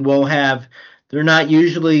only will have, they're not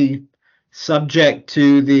usually subject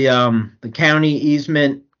to the county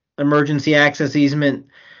easement, emergency access easement.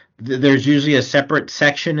 There's usually a separate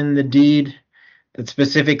section in the deed that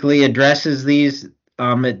specifically addresses these.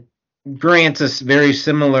 It grants us very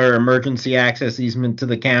similar emergency access easement to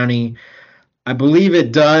the county. I believe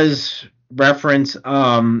it does reference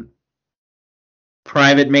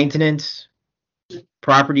private maintenance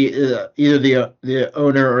property, either the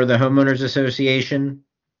owner or the homeowners association.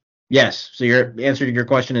 Yes. So your answer to your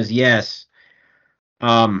question is yes.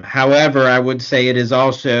 However, I would say it has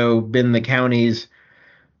also been the county's,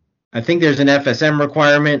 I think there's an FSM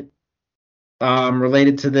requirement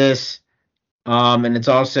related to this. And it's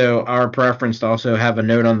also our preference to also have a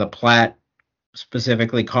note on the plat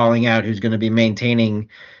specifically calling out who's going to be maintaining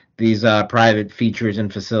these private features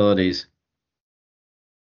and facilities.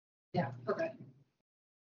 Yeah, okay.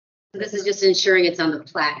 So this is just ensuring it's on the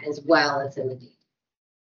plat as well as in the deed.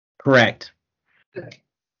 Correct. Okay.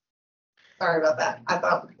 Sorry about that. I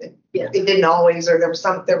thought it didn't always, or there was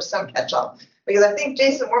some catch-all. Because I think,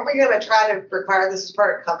 Jason, weren't we going to try to require this as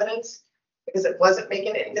part of covenants? Because it wasn't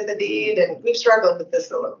making it into the deed, and we've struggled with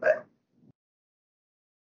this a little bit.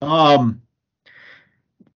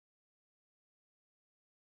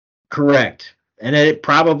 Correct. And it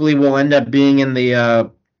probably will end up being in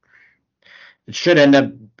the, it should end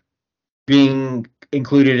up being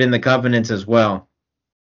included in the covenants as well.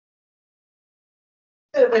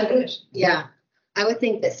 Yeah, I would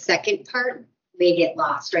think the second part may get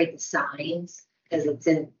lost, right? The signs, because it's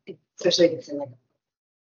in, especially if it's in like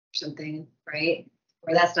something, right?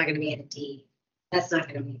 Or that's not going to be in a deed. That's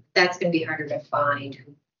going to be harder to find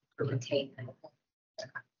who retain that.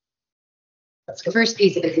 That's the first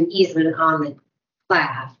piece. If it's an easement on the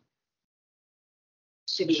plat,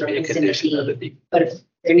 should be Should be a referenced in the condition of the deed. deed. But if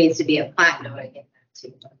there needs to be a plat note, I get that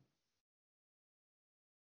too.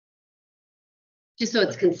 Just so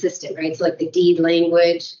it's consistent, right? So like the deed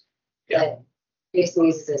language, that Jason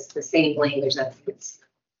uses the same language. That's it's.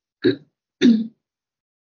 The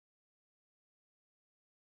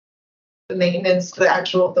maintenance,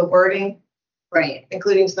 the wording, Right,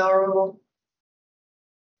 including snow removal.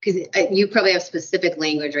 because you probably have specific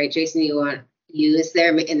language, right, Jason? You want to use there,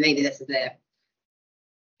 and maybe this is it.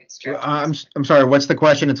 I'm sorry. What's the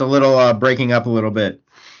question? It's a little breaking up a little bit.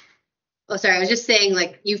 Oh, sorry. I was just saying,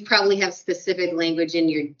 like, you probably have specific language in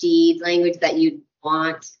your deed language that you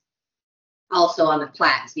want also on the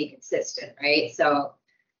plat to be consistent, right? So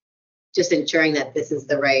just ensuring that this is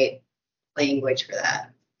the right language for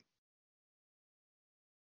that.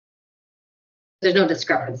 There's no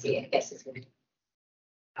discrepancy, I guess is what it is.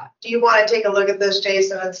 Do you want to take a look at this,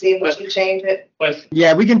 Jason, and see if we should change it?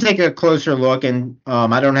 Yeah, we can take a closer look, and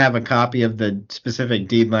I don't have a copy of the specific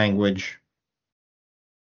deed language.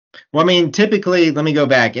 Well, I mean, typically, let me go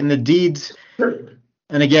back in the deeds.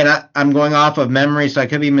 And again, I'm going off of memory, so I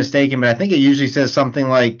could be mistaken, but I think it usually says something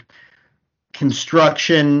like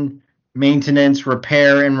construction, maintenance,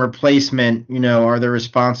 repair, and replacement, are the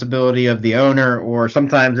responsibility of the owner, or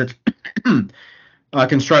sometimes it's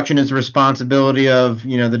construction is the responsibility of,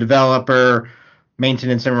 the developer,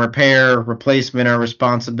 maintenance and repair, replacement are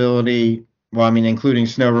responsibility, well, I mean, including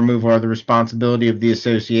snow removal are the responsibility of the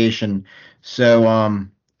association. So,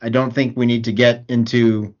 I don't think we need to get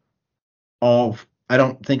into I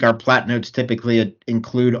don't think our plat notes typically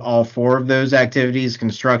include all four of those activities: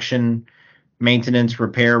 construction, maintenance,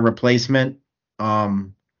 repair, replacement.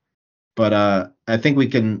 But I think we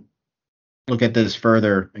can look at this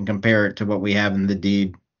further and compare it to what we have in the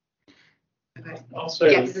deed. Also,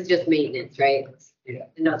 Yeah, this is just maintenance, right? Yeah.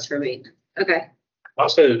 The notes for maintenance. Okay.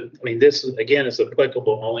 also, I mean, this again is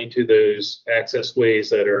applicable only to those access ways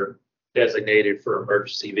that are designated for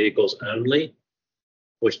emergency vehicles only,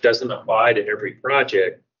 which doesn't apply to every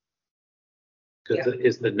project.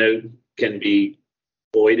 Because the note can be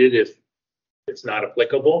voided if it's not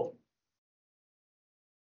applicable.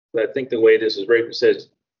 But I think the way this is written says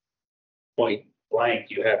point blank,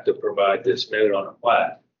 you have to provide this note on a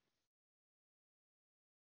plat.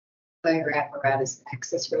 Fire apparatus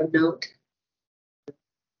access road note.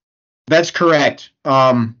 That's correct.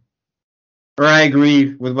 Or I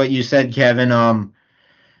agree with what you said, Kevin.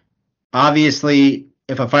 Obviously,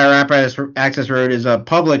 if a fire apparatus access road is a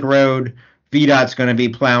public road, VDOT's going to be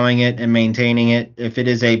plowing it and maintaining it. If it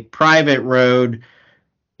is a private road,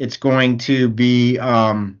 it's going to be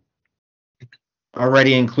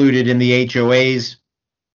already included in the HOAs,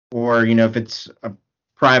 or if it's a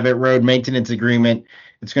private road maintenance agreement,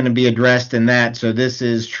 it's going to be addressed in that. So this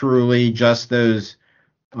is truly just those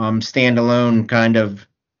standalone kind of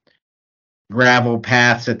gravel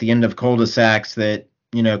paths at the end of cul-de-sacs that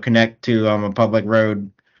connect to a public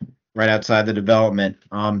road right outside the development.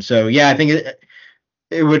 So yeah, I think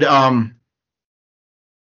it would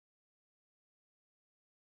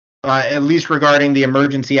at least regarding the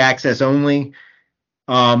emergency access only,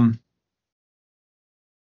 fire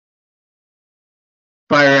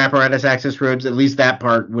apparatus access roads, at least that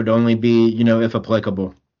part would only be, if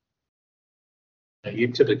applicable. You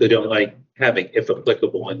typically don't like having if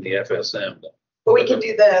applicable in the FSM. But we can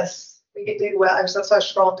do this. We could do, well, I'm so sorry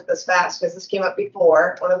scrolling through this fast because this came up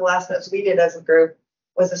before. One of the last notes we did as a group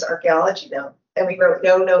was this archaeology note. And we wrote,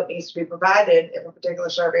 no note needs to be provided if a particular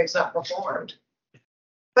survey is not performed.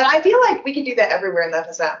 But I feel like we can do that everywhere in the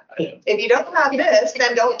FSM. If you don't have this,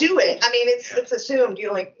 then don't do it. I mean, it's assumed. You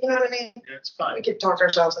know what I mean? Yeah, it's fine. We could talk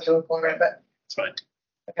ourselves into a corner, but It's fine.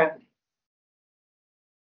 okay.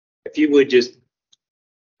 If you would just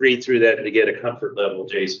read through that to get a comfort level,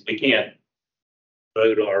 Jason, we can't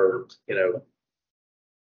vote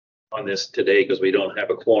on this today because we don't have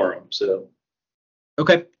a quorum. So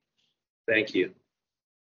Okay. thank you.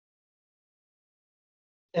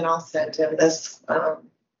 And I'll send him this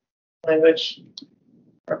language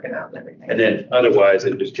broken out and everything. And then otherwise,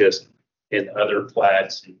 it was just in other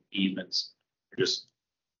plats and easements, just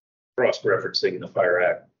cross-referencing the fire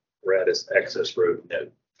apparatus access road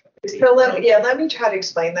note. So let me try to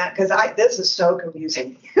explain that because this is so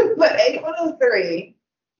confusing. But 8103,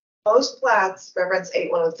 most plats reference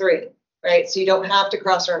 8103, right? So you don't have to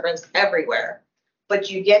cross-reference everywhere,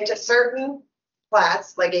 but you get to certain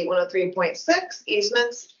plats like 8103.6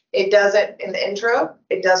 easements. It doesn't in the intro.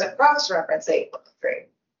 It doesn't cross-reference 8103.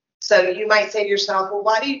 So you might say to yourself, well,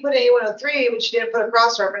 why do you put 8103, but you didn't put a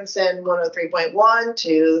cross-reference in 103.1,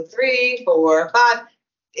 2, 3, 4, 5?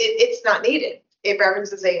 It's not needed. It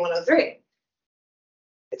references 8103.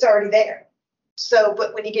 It's already there. So,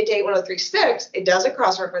 but when you get to 8103.6, it doesn't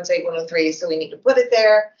cross-reference 8103, so we need to put it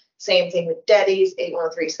there. Same thing with Deddy's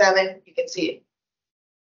 8103.7. You can see it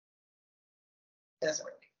doesn't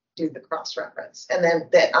really do the cross-reference. And then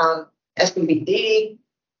the SBBD,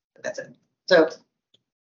 that's it. So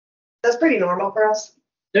that's pretty normal for us.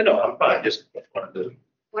 No, I'm fine. Just wanted to.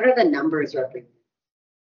 What are the numbers representing?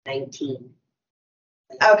 19.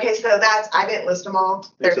 Okay, so I didn't list them all.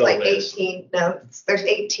 There's all like this. 18 notes. There's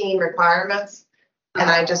 18 requirements. And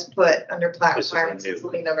I just put under plat This is a requirements, new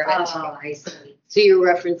including number 19. Oh, I see. So you're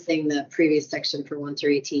referencing the previous section for 1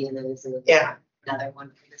 through 18, and then there's Yeah, another one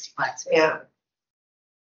for this plat. So yeah.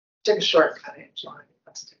 Took a shortcut.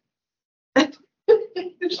 I've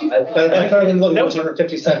been looking at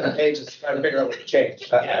 257 pages, trying to figure out what to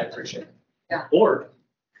change. I appreciate it. Or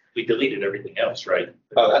we deleted everything else, right?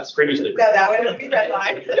 Oh, that's Previously. No, that would be red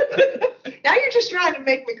line. Now you're just trying to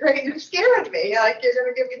make me crazy. You're scaring me. Like you're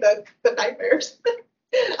gonna give me the nightmares.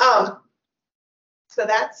 So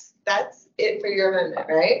that's it for your amendment,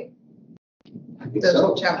 right? I think Those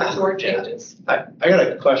so. chapter 4 changes. I got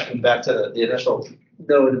a question back to the initial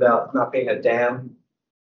note about not being a dam.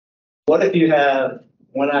 What if you have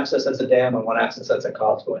one access that's a dam and one access that's a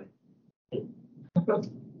causeway?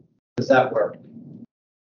 Does that work?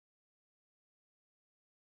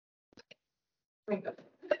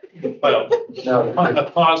 Well, No,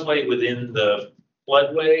 a causeway within the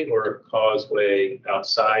floodway or a causeway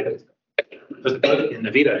outside of, because in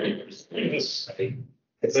the Vida,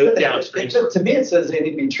 both downstream. To me, it says they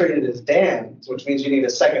need to be treated as dams, which means you need a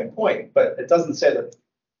second point, but it doesn't say that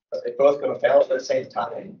they're both going to fail at the same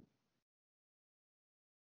time.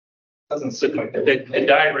 Doesn't So seem like the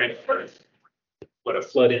diagram for what a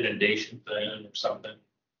flood inundation thing or something.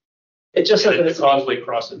 it just says And that if it's the causeway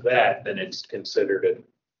crosses that, then it's considered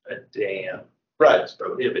a dam. right. It's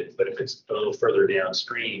prohibited, but if it's a little further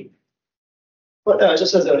downstream, But no, it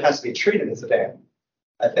just says that it has to be treated as a dam,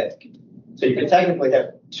 I think. So you can technically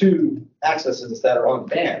have two accesses that are on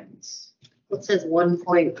dams. It says 1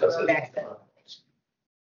 point road access.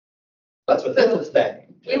 That's what this is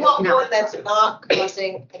saying. We want No. one that's not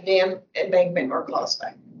causing a dam, embankment, or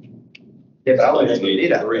causeway. Yeah, but I only think we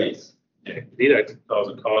need that. Three. Vida can cause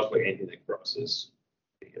a causeway, anything that crosses.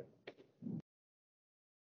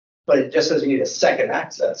 But it just says you need a second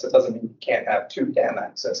access. It doesn't mean you can't have two dam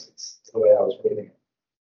accesses, the way I was reading it.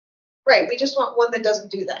 Right, we just want one that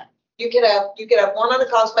doesn't do that. You could have one on the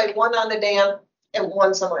causeway, one on the dam, and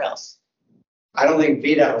one somewhere else. I don't think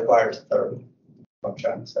VDOT requires a third, what I'm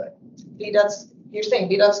trying to say. You're saying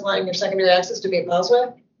VDOT's allowing your secondary access to be a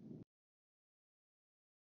causeway?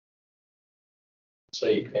 So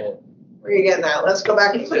you can't. Where are you getting that? Let's go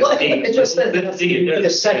back. It just says that you need a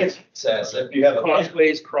second access if you have a.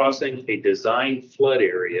 Causeways crossing a designed flood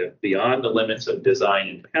area beyond the limits of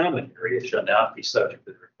design impoundment area shall not be subject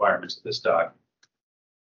to the requirements of this document.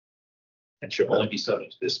 And shall only be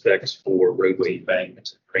subject to the specs for roadway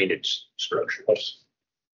embankments and drainage structures.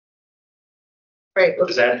 Right,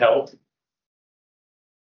 Does that help?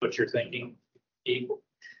 What you're thinking? Steve?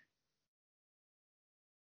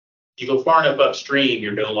 You go far enough upstream,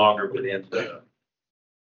 you're no longer within the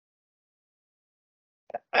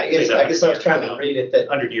I guess I was trying to read it that,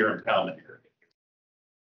 100-year impoundment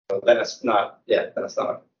area. then it's not, then it's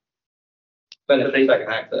not. Then it's second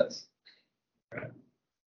access.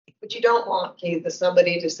 but you don't want, Keith, is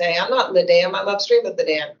somebody to say, I'm not in the dam, I'm upstream of the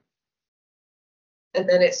dam. And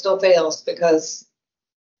then it still fails because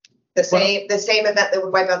the same event that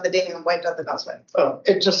would wipe out the dam wiped out the causeway. Well,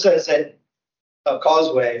 it just says that a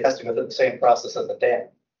causeway has to go through the same process as a dam.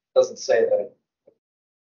 It doesn't say that.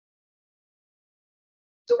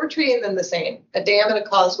 So we're treating them the same. A dam and a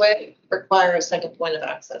causeway require a second point of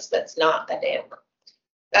access. That's not a dam.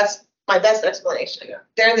 That's my best explanation.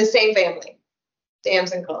 They're in the same family,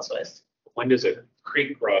 dams and causeways. When does a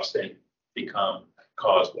creek crossing become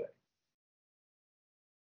causeway?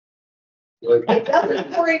 It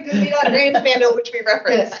doesn't according to the Grand manual, which we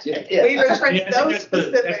referenced. We Yeah, referenced I think those that's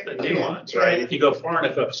specific. the nuance, right? If you go far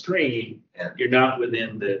enough upstream, you're not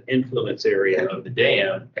within the influence area of the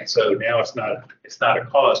dam. And so now it's not a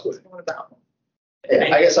causeway. What about? Yeah,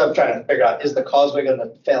 I guess I'm trying to figure out, is the causeway going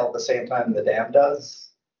to fail at the same time the dam does?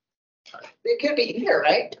 It could be either,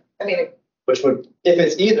 right? I mean, Which would, if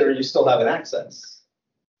it's either, you still have an access.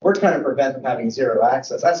 We're trying to prevent them having zero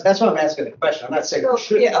access. That's why I'm asking the question. I'm not saying we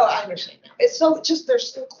should. yeah, I understand. It's so just, they're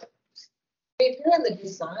so close. If you're in the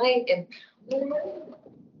design and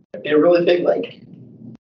It'd be a really big lake.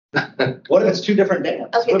 What if it's two different dams?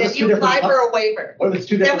 okay, What if then it's two you different apply for a waiver. What if it's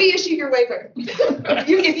two Then different? we issue your waiver. If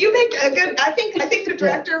you make a good, I think the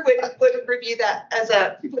director would review that as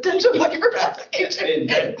a potential waiver application.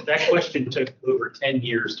 That question took over 10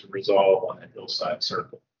 years to resolve on that hillside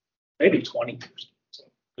circle, maybe 20 years.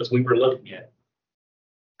 Because we were looking at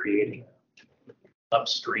creating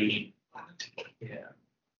upstream,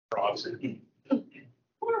 crossing.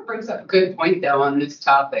 Laura brings up a good point though on this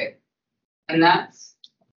topic. And that's,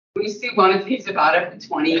 we see one of these about every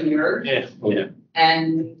 20 years. Yeah.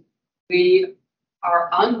 And we are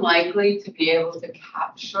unlikely to be able to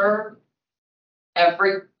capture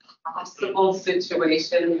every possible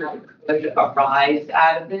situation that could arise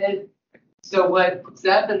out of it. So what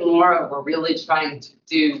Zeb and Laura were really trying to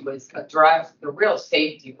do was address the real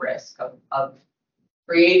safety risk of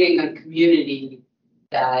creating a community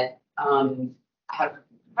that have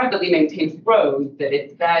privately maintained roads, that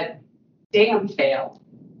if that dam failed,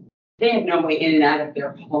 they had no way in and out of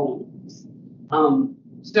their homes.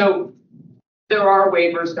 So there are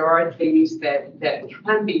waivers, there are things that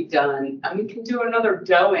can be done, and we can do another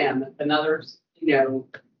DOAM if another,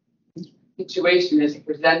 situation is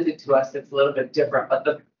presented to us, it's a little bit different,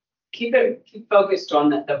 but keep focused on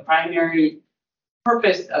that. The primary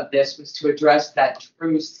purpose of this was to address that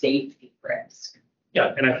true safety risk.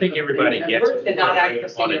 Yeah, and I think everybody And gets we're not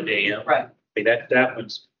accessing on a it. dam. Right. I mean, that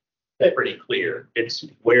one's pretty clear. It's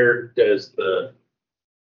where does the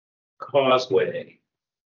causeway,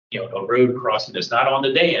 a road crossing that's not on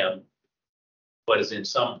the dam, but is in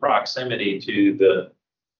some proximity to the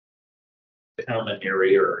common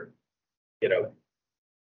area, or,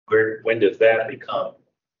 when does that become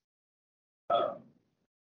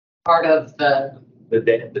Part of the. the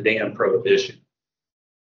dam prohibition?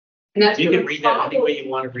 And that's You can gonna read that any way probably- you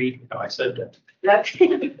want to read how I said that. That's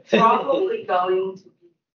probably going to be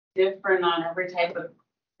different on every type of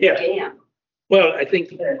Yeah, dam. well, I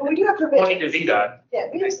think Well, we do have according to provisions. VDOT, Yeah,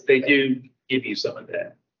 we have- they do give you some of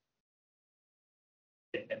that.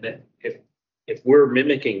 And then if we're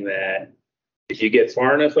mimicking that, if you get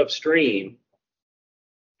far enough upstream,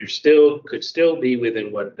 could still be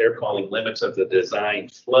within what they're calling limits of the design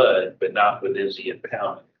flood, but not within the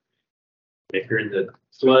impoundment. If you're in the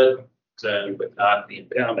flood zone, but not the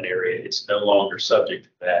impoundment area, it's no longer subject to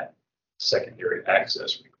that secondary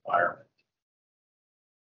access requirement.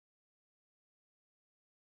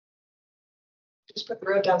 Just put the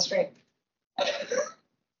road downstream.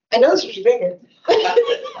 I know that's what you're thinking.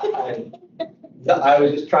 I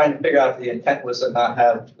was just trying to figure out if the intent was to not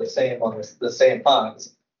have the same on the same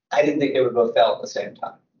ponds. I didn't think they would both fail at the same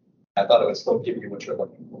time. I thought it would still give you what you're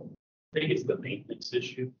looking for. I think it's the maintenance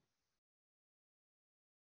issue.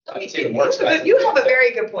 It's even more expensive. You have a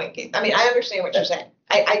very good point, Keith. I mean, I understand what you're saying.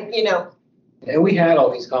 And we had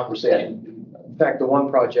all these conversations. In fact, the one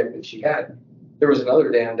project that she had, there was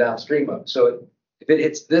another dam downstream of it. So if it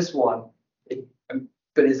hits this one,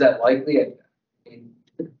 but is that likely? I mean,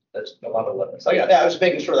 There's a lot of limits. So yeah, I was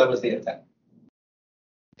making sure that was the intent.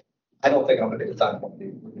 I don't think I'm gonna be the time one.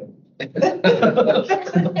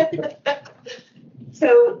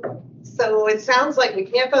 So it sounds like we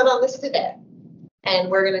can't vote on this today. And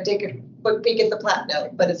we're gonna take a quick peek at the plat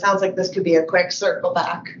note, but it sounds like this could be a quick circle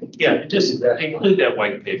back. Yeah, just include that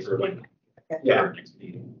white paper when. Yeah. our next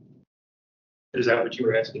meeting. Is that what you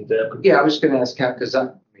were asking, Deb? Yeah, I was just gonna ask Kat, because I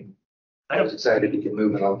I was don't, excited to get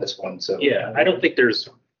moving on this one, so. yeah, I don't think there's.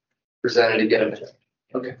 Presented again.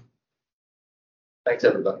 Okay. Thanks,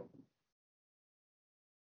 everybody.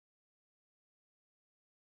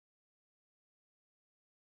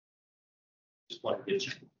 Just want to get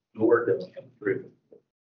your word that will come through.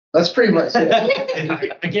 That's pretty much it.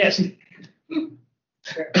 I guess. Thanks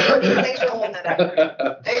for holding that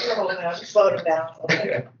up. Thanks for holding it up, slow it down. a little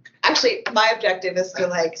bit. Actually, my objective is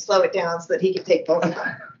to slow it down so that he can take both of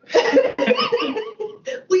them.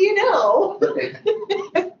 Well,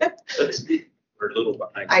 We're a little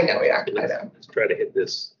behind. I know we are, I know. Let's try to hit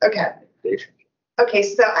this. Okay. Okay,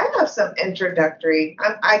 so I have some introductory,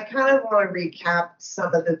 I kind of want to recap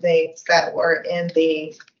some of the things that were in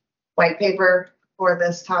the white paper for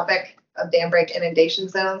this topic of dam break inundation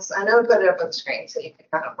zones. I know I put it up on the screen so you can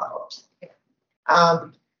kind of follow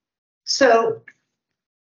up. So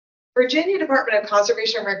Virginia Department of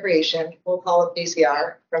Conservation and Recreation, we'll call it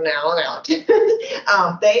DCR from now on out.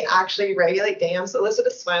 They actually regulate dams.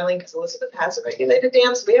 Elizabeth's smiling because Elizabeth has regulated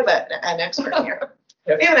dams. We have an expert here.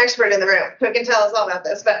 We have an expert in the room who can tell us all about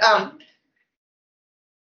this, but I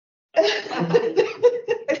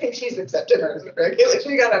think she's accepted her as a regulator.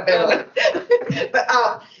 She got a bill. But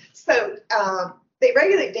they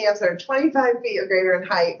regulate dams that are 25 feet or greater in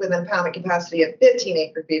height with an impoundment capacity of 15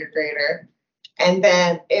 acre feet or greater. And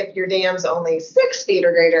then if your dam's only 6 feet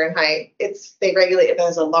or greater in height, they regulate it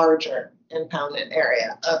as a larger impoundment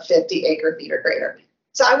area of 50 acre feet or greater.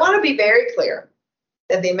 So I want to be very clear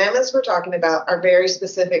that the amendments we're talking about are very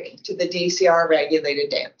specific to the DCR regulated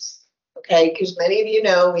dams. Okay, because many of you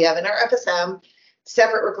know we have in our FSM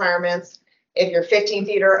separate requirements. If you're 15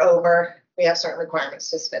 feet or over, we have certain requirements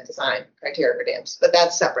to submit design criteria for dams, but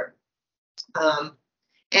that's separate.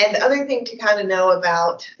 And the other thing to kind of know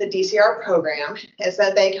about the DCR program is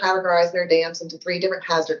that they categorize their dams into 3 different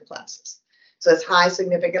hazard classes. So it's high,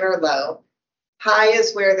 significant, or low. High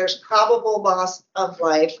is where there's probable loss of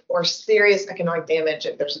life or serious economic damage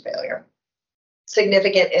if there's a failure.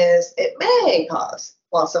 Significant is it may cause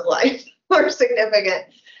loss of life or significant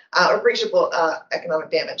appreciable economic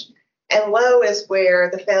damage. And low is where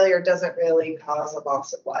the failure doesn't really cause a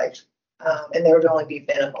loss of life and there would only be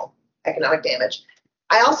minimal economic damage.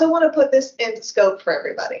 I also want to put this in scope for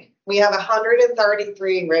everybody. We have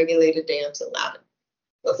 133 regulated dams allowed.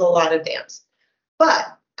 That's a lot of dams.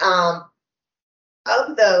 But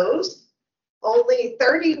of those, only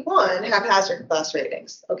 31 have hazard class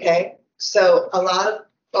ratings, okay? So a lot of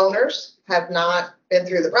owners have not been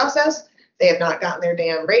through the process. They have not gotten their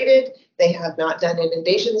dam rated. They have not done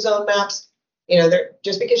inundation zone maps. You know, they're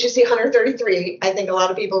just because you see 133, I think a lot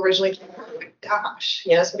of people originally, oh my gosh,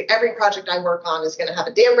 you know, so every project I work on is going to have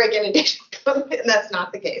a dam break inundation code, and that's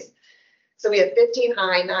not the case. So we have 15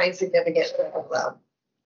 high, 9 significant, low.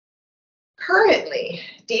 Currently,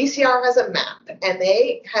 DCR has a map, and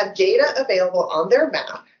they have data available on their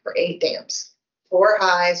map for 8 dams, 4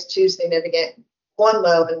 highs, 2 significant, 1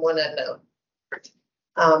 low, and 1 unknown.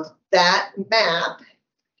 That map,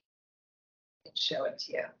 I'll show it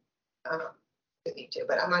to you. We need to,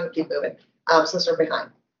 but I'm going to keep moving since we're behind.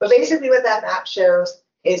 But basically what that map shows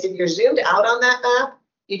is if you're zoomed out on that map,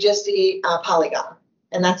 you just see a polygon.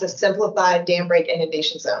 And that's a simplified dam break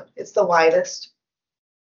inundation zone. It's the widest,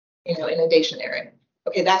 you know, inundation area.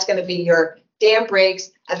 Okay, that's going to be your dam breaks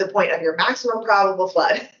at the point of your maximum probable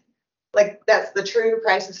flood. Like that's the true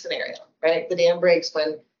crisis scenario, right? The dam breaks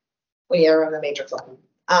when we are on a major flood.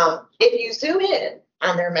 If you zoom in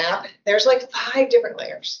on their map, there's like 5 different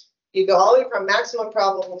layers. You go all the way from maximum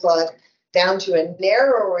probable flood down to a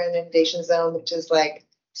narrower inundation zone, which is like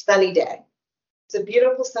sunny day. It's a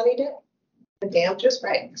beautiful sunny day. The dam just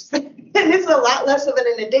breaks. And it's a lot less of an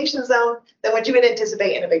inundation zone than what you would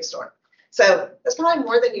anticipate in a big storm. So that's probably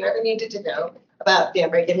more than you ever needed to know about dam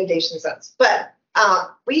break inundation zones. But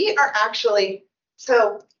we are actually,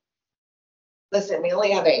 so listen, we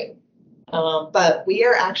only have 8. But we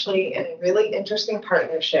are actually in a really interesting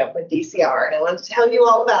partnership with DCR, and I want to tell you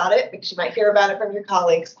all about it because you might hear about it from your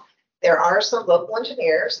colleagues. There are some local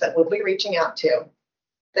engineers that we'll be reaching out to.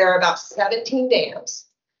 There are about 17 dams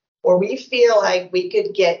where we feel like we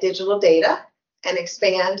could get digital data and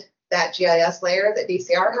expand that GIS layer that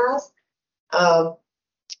DCR has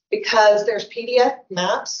because there's PDF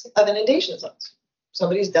maps of inundation zones.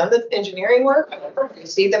 Somebody's done the engineering work, you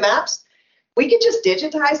see the maps. We could just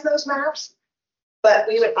digitize those maps, but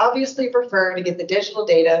we would obviously prefer to get the digital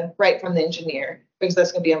data right from the engineer because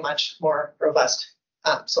that's going to be a much more robust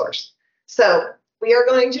source. So we are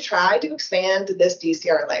going to try to expand this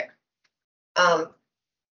DCR layer.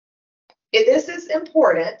 This is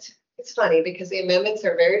important. It's funny because the amendments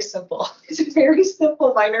are very simple. These are very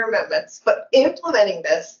simple minor amendments, but implementing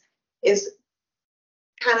this is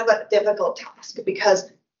kind of a difficult task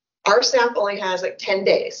because our staff only has like 10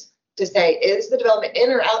 days to say, is the development in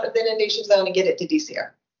or out of the inundation zone and get it to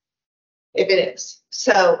DCR, if it is.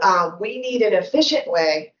 So we need an efficient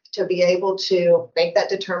way to be able to make that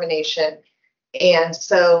determination. And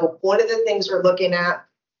so one of the things we're looking at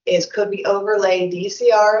is could we overlay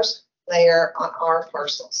DCR's layer on our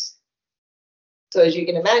parcels? So as you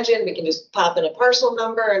can imagine, we can just pop in a parcel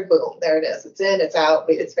number and boom, there it is. It's in, it's out.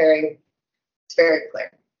 It's very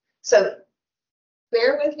clear. So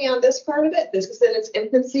bear with me on this part of it. This is in its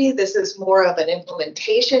infancy. This is more of an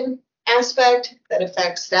implementation aspect that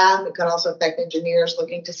affects staff. It can also affect engineers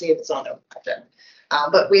looking to see if it's on a project.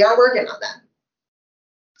 But we are working on that.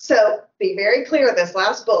 So be very clear, this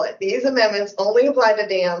last bullet, these amendments only apply to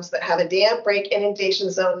dams that have a dam break inundation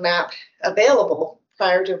zone map available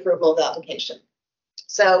prior to approval of the application.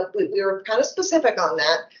 So we were kind of specific on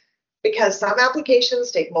that because some applications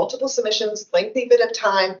take multiple submissions, lengthy bit of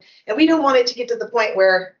time, and we don't want it to get to the point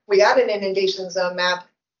where we got an inundation zone map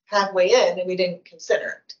halfway in and we didn't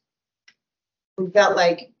consider it. We felt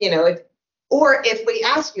like, you know, if we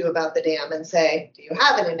ask you about the dam and say, do you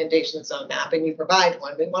have an inundation zone map, and you provide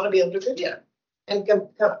one, we want to be able to review it and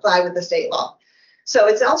comply with the state law. So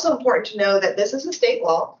it's also important to know that this is a state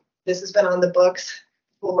law. This has been on the books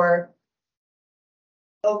for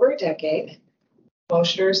over a decade.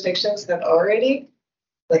 Most jurisdictions have already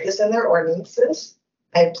put this in their ordinances.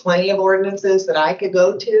 I have plenty of ordinances that I could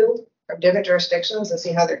go to from different jurisdictions and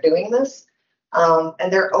see how they're doing this.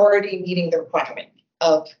 And they're already meeting the requirement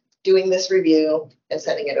of doing this review and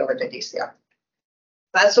sending it over to DCR.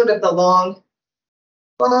 That's sort of the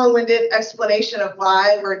long-winded explanation of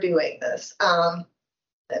why we're doing this.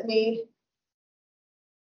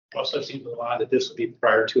 Also seems a lot that this would be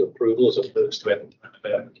prior to approval as opposed to at the time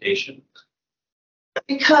of application.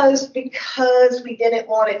 Because we didn't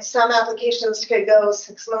want it, some applications could go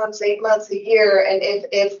 6 months, 8 months, a year, and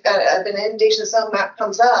if an inundation zone map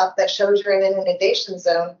comes up that shows you're in an inundation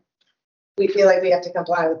zone, we feel like we have to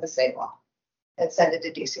comply with the state law and send it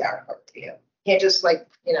to DCR for review. Can't just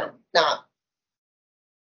not.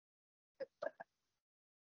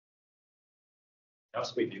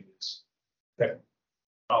 Also, we do this. Okay.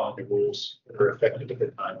 Following the rules that are effective at the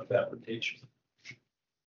time of application.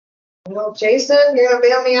 Well, Jason, you're gonna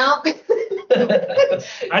bail me out?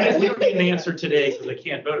 I just didn't get an answer today because I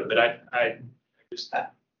can't vote it, but I just.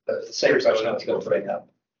 The same question I was going to bring up.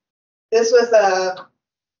 This was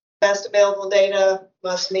best available data,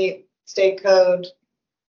 must meet state code.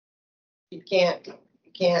 You can't,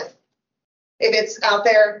 if it's out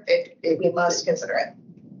there, we must consider it.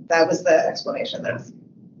 That was the explanation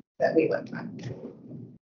that we went by.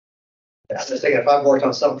 I'm just thinking, if I've worked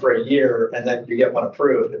on something for a year and then you get one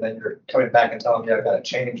approved and then you're coming back and telling me I've got to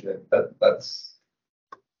change it, that's.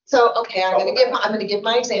 So, okay, I'm gonna give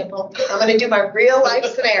my example. I'm gonna do my real life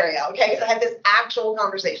scenario, okay? So I had this actual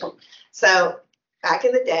conversation. So back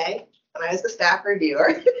in the day, when I was the staff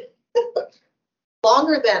reviewer,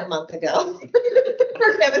 longer than a month ago,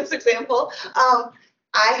 for Kevin's example,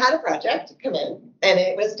 I had a project come in and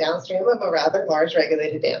it was downstream of a rather large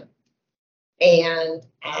regulated dam. And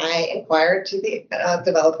I inquired to the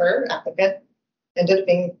developer applicant, ended up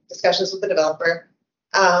being discussions with the developer.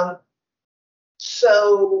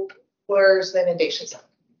 So where's the inundation zone?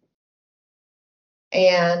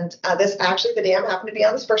 And the dam happened to be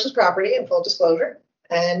on this person's property in full disclosure.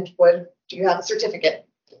 And do you have a certificate?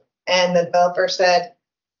 And the developer said,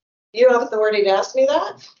 you don't have authority to ask me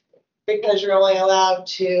that because you're only allowed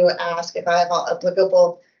to ask if I have all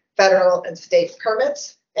applicable federal and state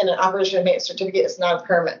permits, and an operation and maintenance certificate is not a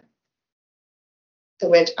permit. To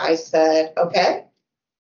which I said, okay,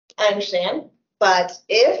 I understand, but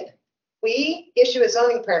if we issue a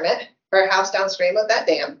zoning permit for a house downstream of that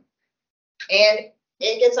dam and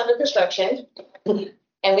it gets under construction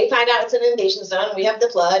and we find out it's an inundation zone, we have the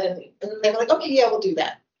flood, and they were like, okay, yeah, we'll do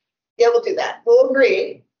that. Yeah, we'll do that. We'll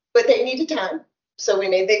agree, but they needed time. So we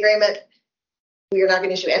made the agreement. We are not going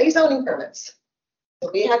to issue any zoning permits.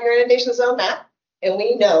 So we have your inundation zone map, and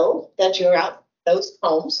we know that those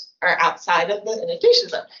homes are outside of the inundation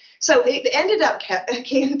zone. So it ended up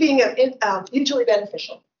being mutually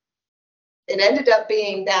beneficial. It ended up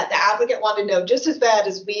being that the applicant wanted to know just as bad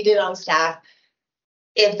as we did on staff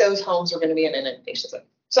if those homes were going to be in an inundation zone.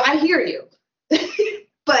 So I hear you,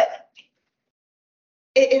 but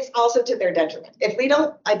it's also to their detriment. If we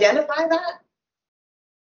don't identify that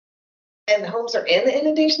and the homes are in the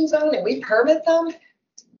inundation zone and we permit them,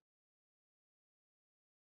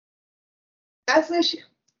 that's the issue.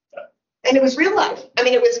 And it was real life. I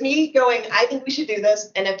mean, it was me going, I think we should do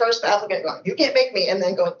this. And at first the applicant going, you can't make me. And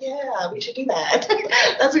then going, yeah, we should do that.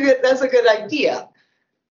 That's a good idea.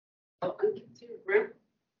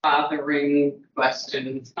 Grandfathering question.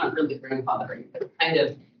 It's not really grandfathering, but kind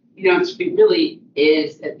of, it really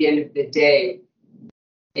is at the end of the day,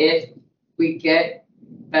 if we get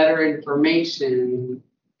better information,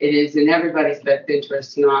 it is in everybody's best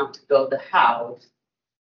interest not to build a house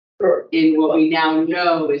in what we now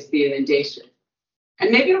know is the inundation.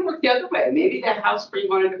 And maybe it'll work the other way. Maybe that house where you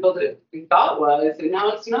wanted to build it, we thought was, and now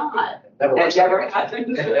it's not. That never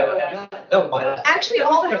happened. Actually,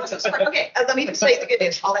 all the houses were, okay, let me just say the good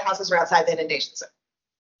news. All the houses were outside the inundation zone.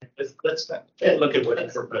 Let's look at what he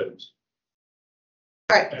proposed.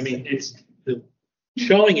 All right. I mean,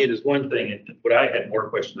 showing it is one thing, and what I had more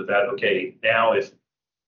questions about, okay, now if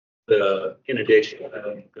the inundation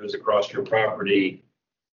goes across your property,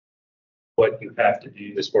 what you have to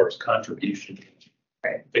do as far as contribution,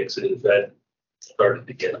 fix it, that started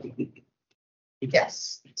to get.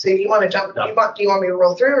 Yes. So you want to jump, do you want me to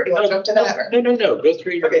roll through or do you want to jump to that? No, go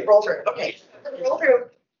through your. Okay, roll through. Okay, roll through.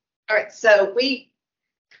 All right, so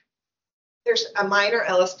there's a minor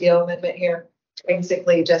LSDO amendment here,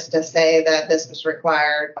 basically just to say that this is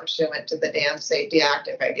required pursuant to the Dam Safety Act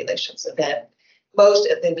and regulations, so that most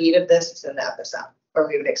of the meat of this is in the FSL, or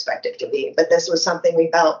we would expect it to be. But this was something we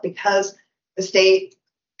felt because the state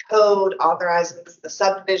code authorizes the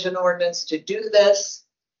subdivision ordinance to do this,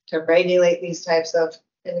 to regulate these types of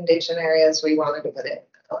inundation areas, we wanted to put it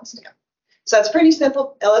in LSDO. So it's pretty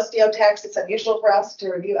simple LSDO text. It's unusual for us to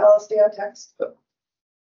review LSDO text, but in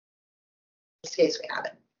this case we have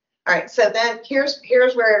it. All right, so then here's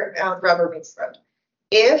where rubber meets the road.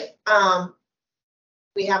 If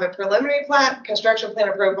we have a preliminary plat, construction plan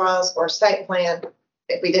of profiles, or site plan,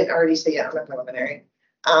 if we didn't already see it on the preliminary,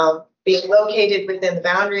 being located within the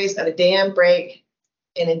boundaries of a dam, break,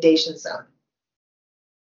 inundation zone.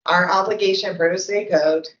 Our obligation per the state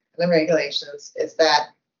code and the regulations is that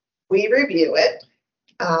we review it.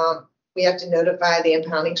 We have to notify the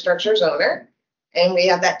impounding structure's owner, and we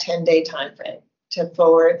have that 10-day time frame to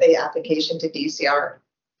forward the application to DCR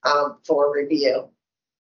for review.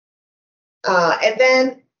 And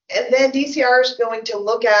then DCR is going to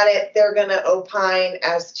look at it. They're going to opine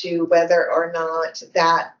as to whether or not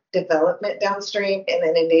that development downstream in the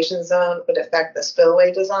inundation zone would affect the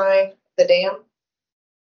spillway design of the dam,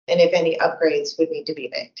 and if any upgrades would need to be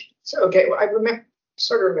made. So, okay, well, I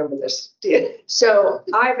sort of remember this. So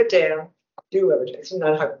I have a dam do everything. It's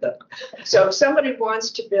not hypothetical. So if somebody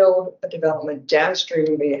wants to build a development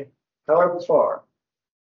downstream of me, however far,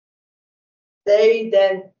 they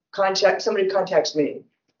then somebody contacts me.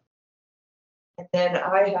 And then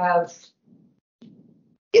I have,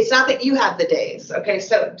 It's not that you have the days, okay,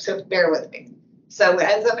 so bear with me. So what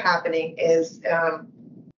ends up happening is,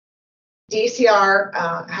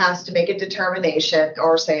 DCR has to make a determination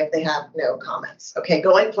or say if they have no comments. Okay,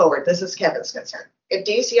 going forward, this is Kevin's concern. If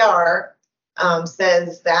DCR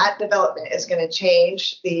says that development is going to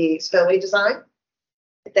change the spillway design,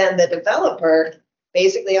 then the developer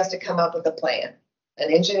basically has to come up with a plan,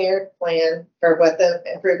 an engineered plan for what the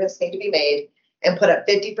improvements need to be made and put up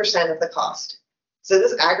 50% of the cost. So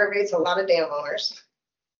this aggravates a lot of dam owners.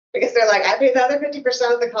 Because they're like, I paid the other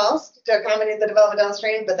 50% of the cost to accommodate the development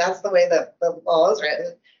downstream, but that's the way the law is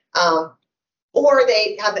written. Or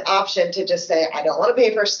they have the option to just say, I don't want to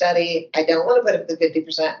pay for a study. I don't want to put up the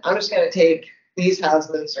 50%. I'm just going to take these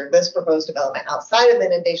houses or this proposed development outside of the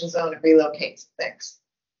inundation zone and relocate things.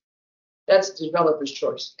 that's the developer's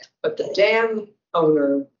choice. But the dam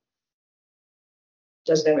owner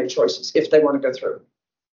doesn't have any choices if they want to go through.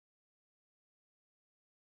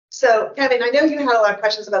 So Kevin, I know you had a lot of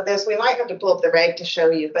questions about this. We might have to pull up the reg to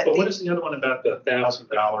show you, but But what is the other one about the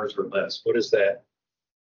 $1,000 or less? What is that?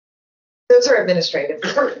 those are administrative,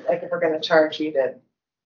 like if we're going to charge you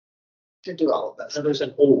to do all of this. So there's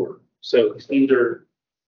an or. So it's either,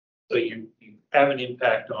 so you have an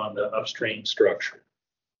impact on the upstream structure.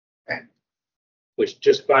 Right. Which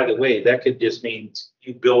just, by the way, that could just mean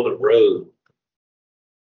you build a road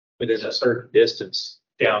within a certain distance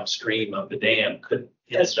downstream of the dam could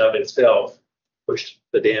in and of itself push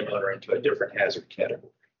the dam owner into a different hazard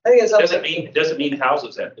category. I think it's Doesn't mean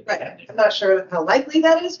houses have to be. right. I'm not sure how likely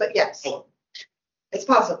that is, but yes, Well, it's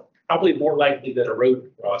possible. probably more likely that a road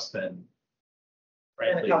would cross than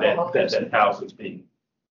frankly couple than homes. houses being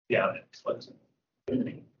down in Pleasant.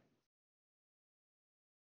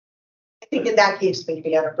 I think in that case,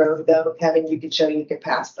 maybe on a road though, Kevin, you could show you could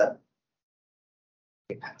pass the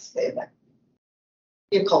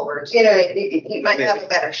your culverts. You know, you might have a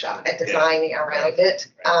better shot at designing around it,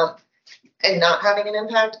 and not having an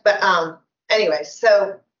impact. But anyway,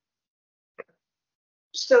 so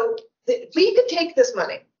we could take this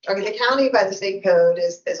money. Okay, the county by the state code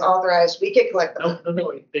is authorized. We could collect the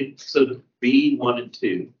money. No. So the B 1 and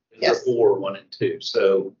 2, Yes. or 1 and 2.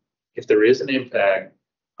 So if there is an impact,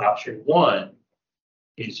 option 1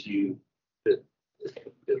 is the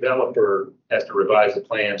developer has to revise the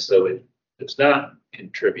plan so it does not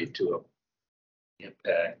contribute to an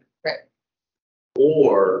impact. Right.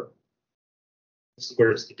 Or this is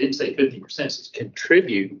where it didn't say 50%, it says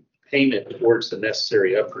contribute payment towards the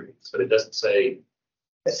necessary upgrades, but it doesn't say.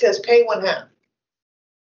 It says pay 1/2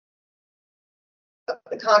 of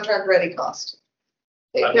the contract ready cost.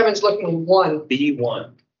 Kevin's looking at one.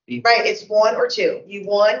 B1. Right, it's 1 or 2. You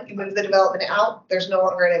move the development out, there's no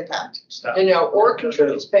longer an impact. Stop. And now, or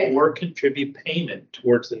contributes payment. Or contribute payment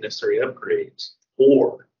towards the necessary upgrades.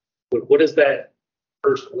 Or, what is that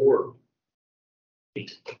first or? mean?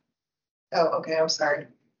 Oh, okay, I'm sorry.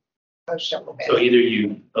 I was shuffling back. So either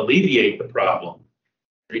you alleviate the problem,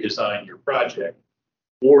 redesign your project,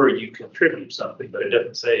 or you contribute something, but it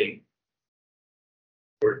doesn't say.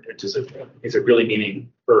 Or is it really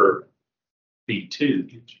meaning for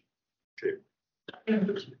B2? I don't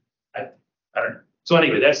know. So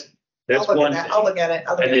anyway, that's I'll look one at that. thing. I'll look at it.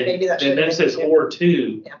 I'll look And at it. Maybe that should then it says or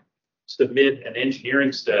 2, Yeah. submit an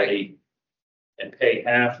engineering study and pay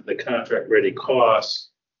half of the contract ready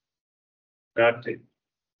costs not to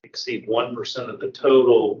exceed 1% of the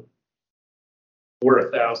total or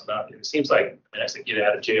 $1,000. It seems like, I said, get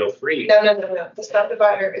out of jail free. No. The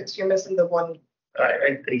subdivider, you're missing the one.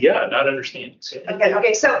 Yeah, not understanding.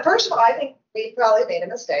 Okay, so first of all, I think we probably made a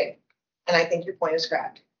mistake, and I think your point is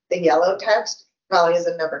correct. The yellow text probably is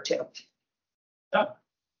a number 2. Oh.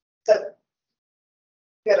 So,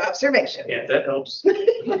 good observation. Yeah, that helps.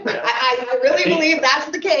 I really believe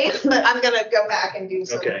that's the case, but I'm gonna go back and do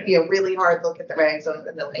some, Okay. really hard look at the regs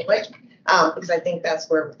and the language, because I think that's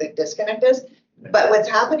where the disconnect is. But what's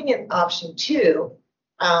happening in option 2,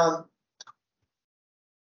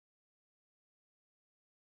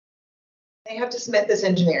 they have to submit this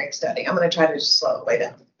engineering study. I'm gonna try to just slow it way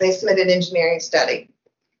down. They submit an engineering study.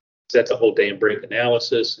 That's a whole dam break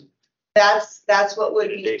analysis, That's what would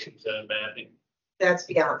be, inundation zone mapping. that's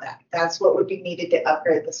beyond that. That's what would be needed to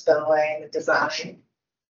upgrade the spillway and the design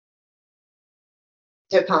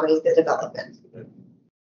to accommodate the development.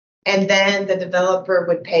 And then the developer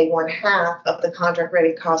would pay 1/2 of the contract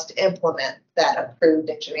ready cost to implement that approved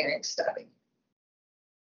engineering study.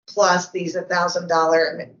 Plus these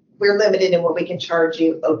 $1,000 we're limited in what we can charge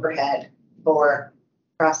you overhead for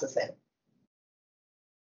processing.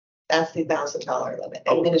 That's the $1,000 limit.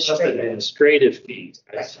 Oh, plus Administrative. administrative fees.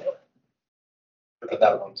 For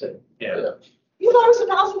that one too. Yeah. You thought it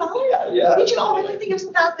was $1,000? Yeah. Did you all really think it was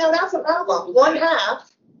 $1,000? Now that's a problem. One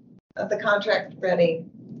half of the contract ready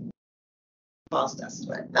cost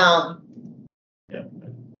estimate. Yeah.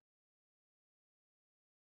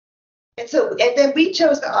 And then we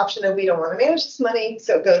chose the option of we don't want to manage this money,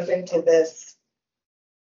 so it goes into this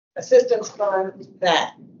assistance fund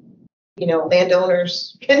that,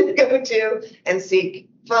 landowners can go to and seek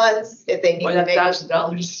funds if they need to make.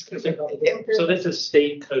 $1,000. So this is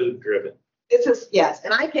state code driven. This is, yes,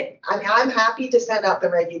 and I'm happy to send out the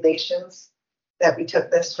regulations that we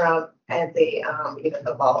took this from and the,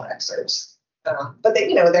 the law excerpts. But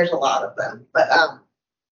there's a lot of them, but,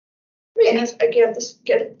 And again, this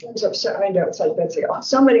ends up, so I know it's like Betsy,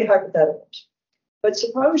 so many hypotheticals. But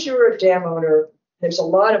suppose you're a dam owner, there's a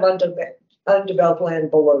lot of undeveloped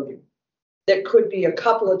land below you. That could be a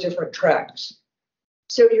couple of different tracks.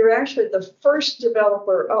 So you're actually the first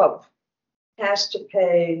developer up has to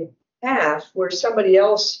pay half where somebody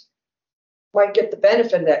else might get the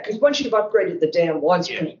benefit of that. Because once you've upgraded the dam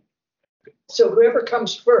once, so whoever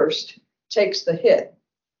comes first takes the hit.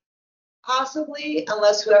 possibly,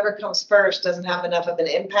 unless whoever comes first doesn't have enough of an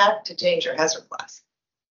impact to change your hazard class.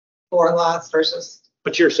 4 lots versus,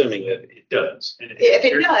 But you're assuming that it does. And if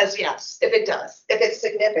it does, yes, if it does, if it's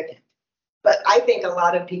significant. But I think a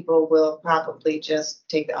lot of people will probably just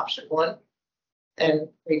take the option 1 and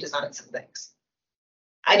redesign some things.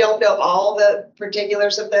 I don't know all the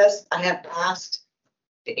particulars of this. I have asked,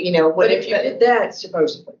 what But if you did that,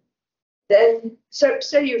 supposedly, then, so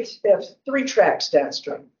say you have 3 tracks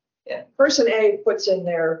downstream. Yeah. Person A puts in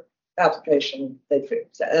their application, they,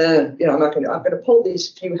 I'm gonna pull these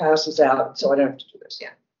few houses out, so I don't have to do this.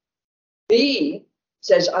 Yeah. B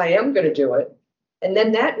says, I am gonna do it. And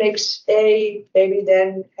then that makes A maybe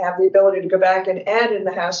then have the ability to go back and add in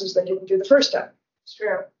the houses they didn't do the first time. It's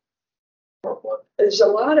true. There's a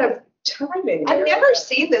lot of timing. I've there. never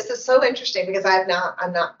seen this. It's so interesting because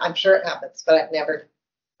I'm sure it happens, but I've never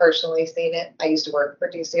personally seen it. I used to work for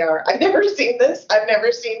DCR. I've never seen this. I've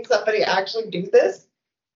never seen somebody actually do this.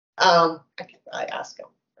 I ask them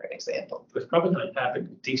for an example. It's probably not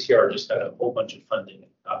happening. DCR just had a whole bunch of funding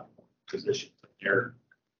and positions. They're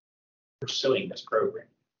pursuing this program.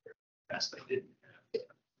 Yes, they did.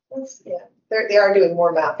 They are doing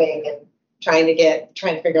more mapping and trying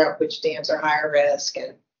to figure out which dams are higher risk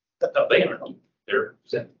and. No, they aren't. They're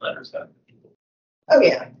sending letters out. Oh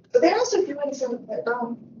yeah, but they're also doing some of their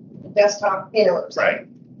own desktop, Right.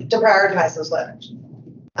 to prioritize those letters.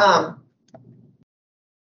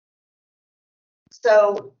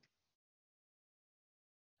 So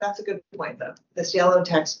that's a good point, though. This yellow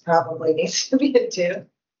text probably needs to be in too.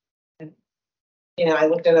 And, I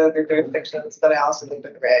looked at other jurisdictions, but I also looked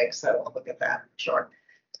at the regs, so I'll look at that for sure.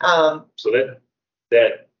 So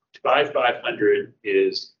that 5,500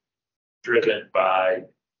 is driven by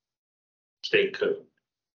state code.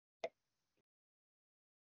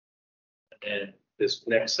 And this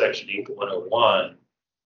next section, 101.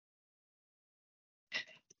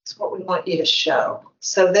 It's what we want you to show.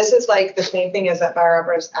 So this is like the same thing as that Fire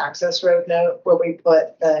Arbors access road note where we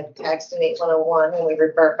put the text in 8101 and we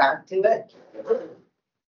revert back to it.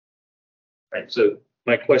 Right, so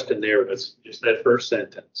my question there was just that first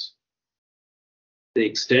sentence. The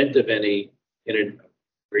extent of any,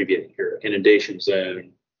 abbreviating here, inundation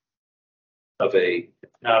zone of a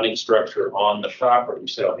mounting structure on the property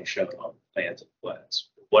shall be shown on plans and plats.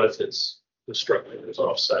 What if the structure is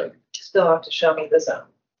off-site? You still have to show me the zone.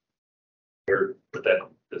 Or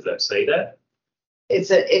does that say that?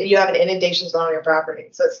 If you have an inundation zone on your property,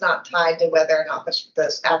 so it's not tied to whether or not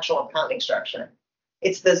this actual impounding structure.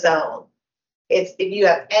 It's the zone. It's if you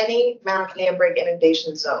have any Mount Hambrick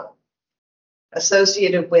inundation zone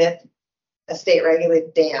associated with a state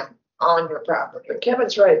regulated dam on your property. But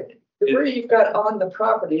Kevin's right. The word you've got on the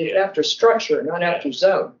property is after structure, not after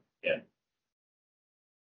zone.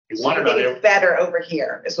 You want I it think on it's better over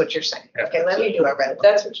here, is what you're saying. Okay, let me do a red line.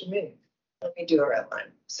 That's what you mean. Let me do a red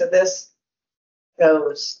line. So this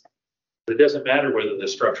goes. It doesn't matter whether the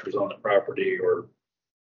structure is on the property or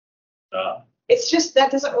not. It's just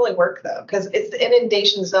that doesn't really work though, because it's the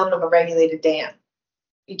inundation zone of a regulated dam.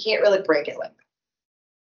 You can't really break it like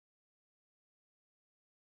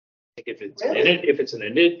that. If it's Really? if it's an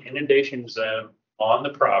inundation zone on the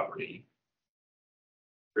property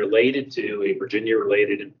related to a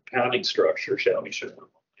Virginia-related impounding structure shall be shown.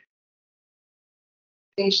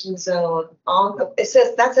 Inundation zone on the,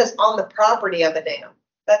 that says on the property of a dam.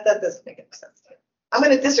 That doesn't make any sense. I'm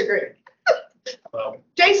gonna disagree. Well,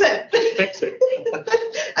 Jason. fix it.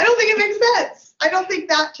 I don't think it makes sense. I don't think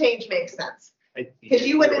that change makes sense. Because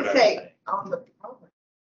you wouldn't say on the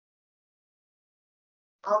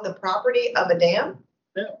property of a dam?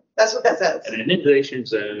 No. That's what that says. An inundation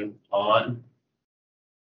zone on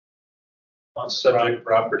Subject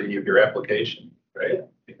property of your application, right? I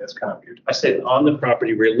think that's kind of weird. I said on the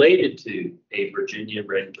property related to a Virginia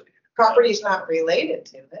regulated, Property's not related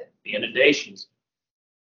to it. the inundations.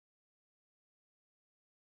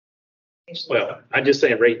 Well, I'm just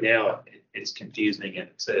saying right now, it's confusing and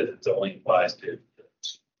it says it only applies to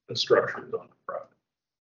the structures on the property.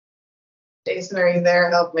 Jason, are you there?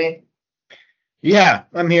 Help me. Yeah,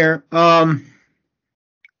 I'm here.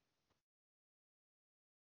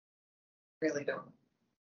 Really don't.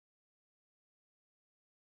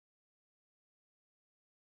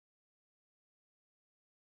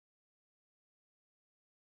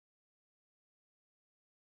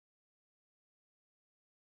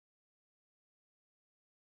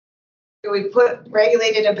 Do we put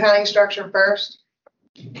regulated impounding structure first?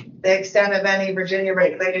 The extent of any Virginia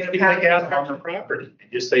regulated You can impounding take out on the structure? property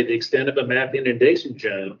and just say the extent of a map inundation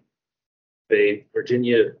zone, a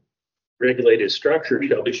Virginia regulated structure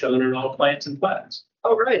shall be shown in all plans and plats.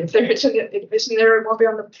 Oh, right, if there isn't, if it isn't there, it won't be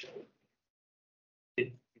on the,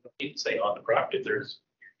 You don't need to say on the property. If there's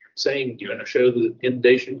saying you're gonna show the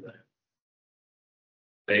inundation zone,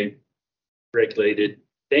 a regulated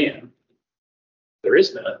dam. There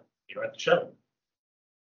is none, you don't have to show it.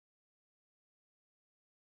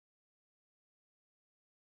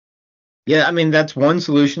 Yeah, I mean that's one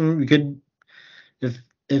solution. We could, if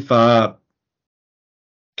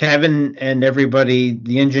Kevin and everybody,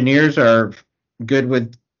 the engineers are good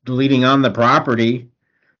with deleting on the property.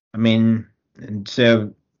 I mean, and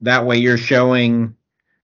so that way you're showing.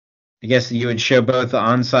 I guess you would show both the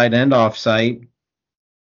on-site and off-site.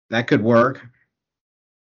 That could work.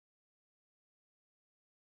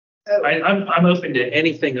 Oh, I'm open to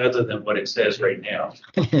anything other than what it says right now.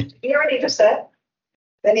 you already just said.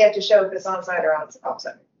 Then you have to show if it's on site or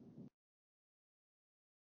outside.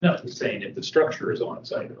 No, I'm saying if the structure is on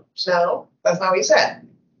site. No, that's not what you said.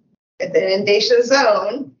 If the inundation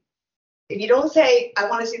zone, if you don't say, I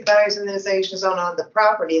want to see the boundaries of the inundation zone on the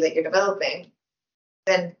property that you're developing,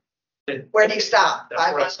 then where do you stop? That's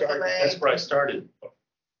where I 500 started. away? That's where I started.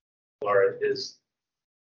 Laura, is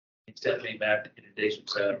extending mapped inundation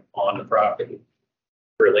zone on the property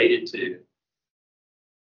related to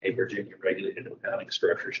a Virginia regulated impounding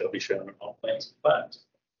structure shall be shown in all plans and plats.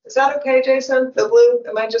 Is that okay, Jason? The blue,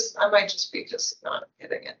 I might just be not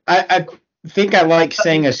hitting it. I think I like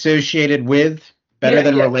saying associated with better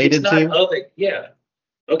than related It's to. not other- yeah.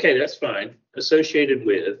 Okay, that's fine. Associated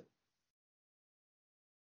with.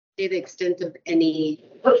 To the extent of any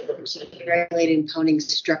regulated impounding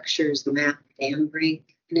structures, map, dam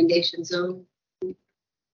break, inundation zone.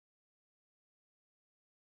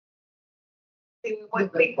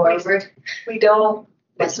 We don't,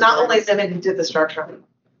 it's not only limited to the structure.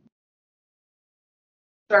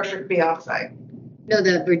 Structure could be offsite. No,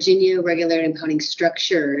 the Virginia regulated impounding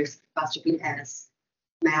structures, apostrophe S,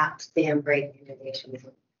 maps, dam break, inundation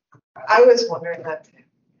zone. I was wondering that too.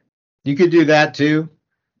 You could do that too.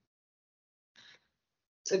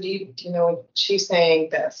 So do you know, she's saying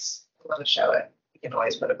this, I'm gonna show it. You can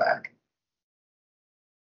always put it back.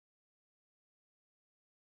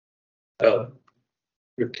 Oh,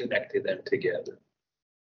 you're connecting them together.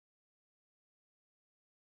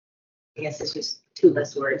 I guess it's just two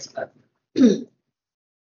less words, but.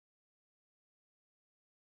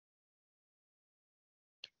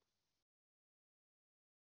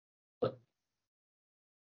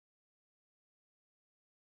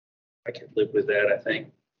 I can live with that, I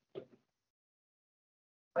think.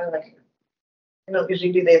 I like it. Because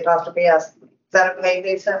you do the apostrophe S. Is that okay,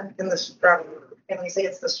 Jason? In the structure, can we say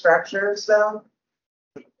it's the structure zone?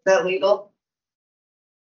 Is that legal?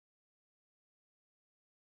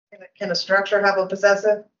 Can a structure have a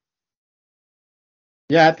possessive?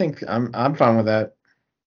 Yeah, I think I'm fine with that.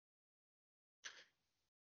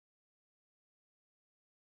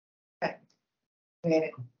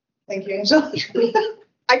 Okay. Thank you, Angel.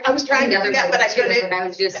 I was trying to forget, but I couldn't. I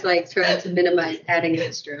was just like trying to minimize adding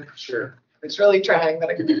extra. Sure. I was really trying, but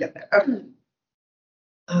I couldn't get there. Okay.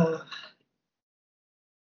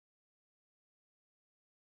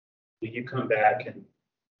 Will you come back and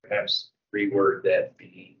perhaps reword that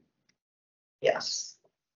B? Yes.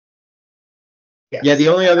 Yeah, the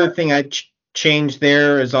only other thing I changed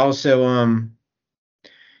there is also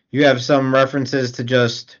you have some references to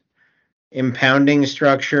just impounding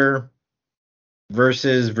structure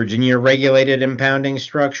versus Virginia regulated impounding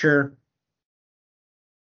structure.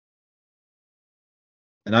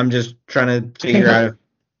 And I'm just trying to figure out.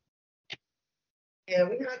 Yeah,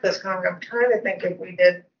 we had this I'm trying to think if we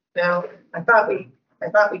did, no, I thought we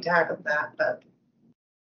tackled that, but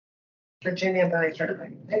Virginia Valley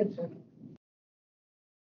Tournament.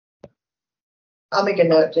 I'll make a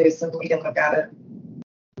note, Jason, we can look at it.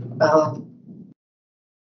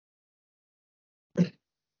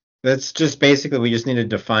 That's just basically, we just need to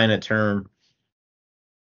define a term.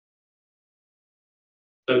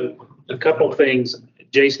 So a couple things,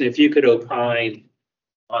 Jason, if you could opine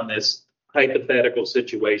on this hypothetical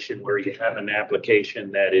situation where you have an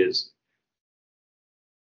application that is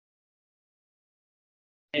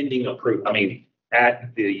pending approval, I mean,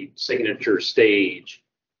 at the signature stage,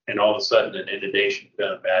 and all of a sudden an inundation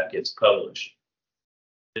map gets published.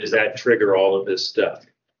 Does that trigger all of this stuff?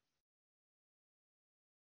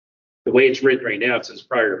 The way it's written right now, it says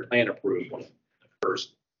prior to plan approval, the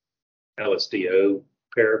first LSDO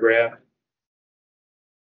paragraph.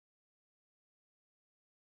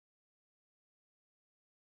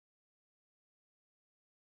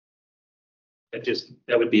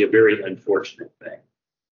 That would be a very unfortunate thing,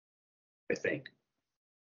 I think.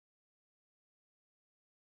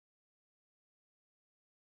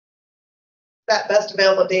 That best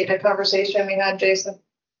available data conversation we had, Jason?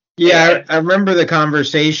 Yeah, I remember the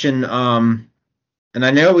conversation. And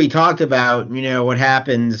I know we talked about, what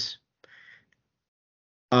happens.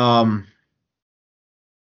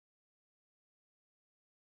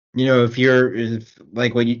 If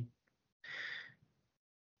like what you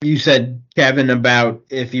said, Kevin, about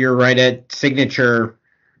if you're right at signature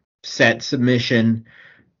set submission,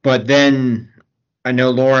 but then I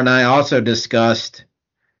know Laura and I also discussed,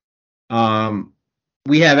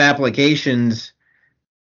 we have applications,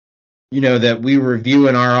 that we review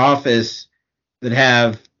in our office that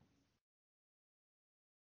have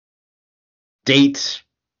dates.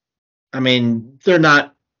 I mean, they're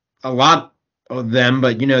not a lot of them,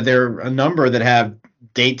 but there are a number that have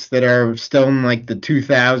dates that are still in like the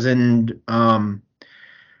 2000, I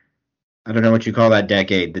don't know what you call that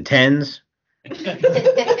decade, the tens.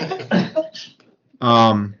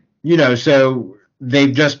 So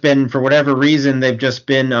they've just been, for whatever reason, they've just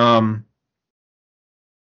been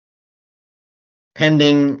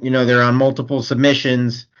pending, they're on multiple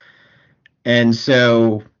submissions. And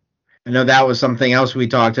so I know that was something else we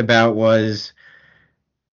talked about, was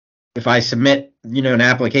if I submit, an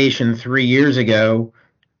application 3 years ago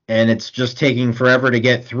and it's just taking forever to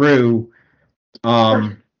get through,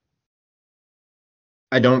 I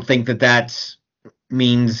don't think that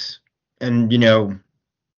means, and,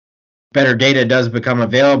 better data does become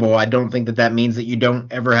available. I don't think that means that you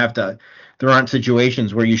don't ever have to, there aren't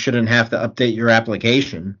situations where you shouldn't have to update your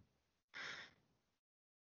application.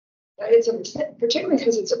 It's particularly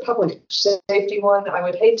because it's a public safety one. I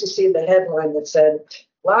would hate to see the headline that said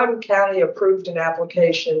Loudoun County approved an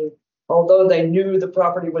application, although they knew the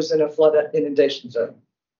property was in a flood inundation zone.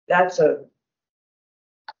 That's a.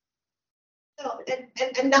 No,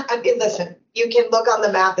 and not, I mean, listen, you can look on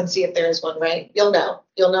the map and see if there is one, right? You'll know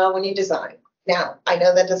when you design. Now, I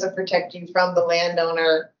know that doesn't protect you from the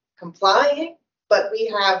landowner complying, but we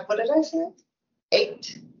have, what did I say?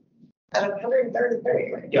 8 out of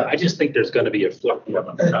 133, right? Yeah, I just think there's going to be a flip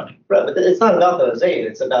coming. Right, but it's not about those 8,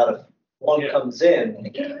 it's about if one comes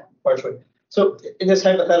in. So in this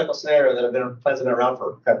hypothetical scenario that plans have been around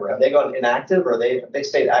forever, have they gone inactive or they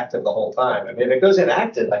stayed active the whole time? I mean, if it goes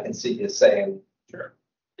inactive, I can see you saying, sure,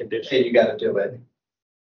 hey, you got to do it.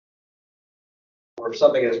 Or if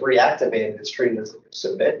something is reactivated, it's treated as a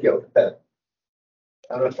submit. I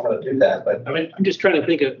don't know how to do that, but I mean, I'm just trying to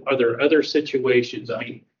think of, are there other situations? I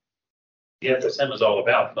mean, the FSM is all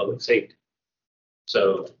about public safety.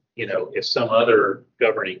 So, if some other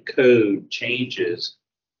governing code changes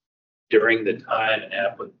during the time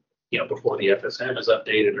and before the FSM is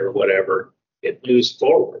updated or whatever, it moves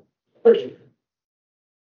forward. I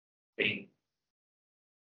mean,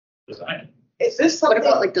 design. Is this What something?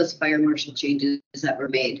 about like those fire marshal changes that were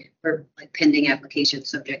made for like pending applications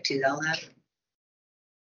subject to all that?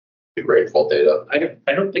 Be grateful data. I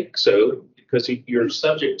don't think so, because you're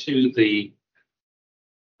subject to the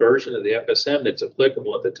version of the FSM that's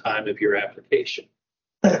applicable at the time of your application.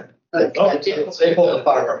 Okay, they pull the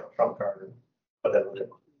fire from card, whatever.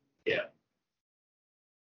 Yeah.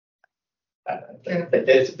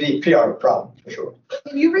 It's a big PR problem for sure.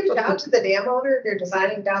 Can you reach out to the dam owner if you're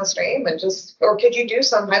designing downstream or could you do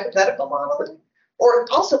some hypothetical modeling? Or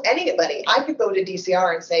also anybody, I could go to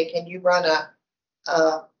DCR and say, can you run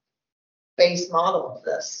a base model of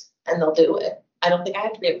this? And they'll do it. I don't think I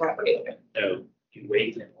have to be a property owner. No, you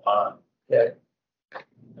wait in line. Yeah.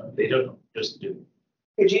 No, they don't just do.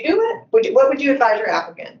 Could you do it? What would you advise your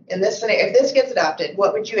applicant in this scenario? If this gets adopted,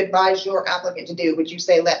 what would you advise your applicant to do? Would you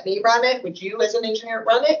say, let me run it? Would you as an engineer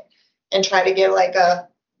run it and try to get like I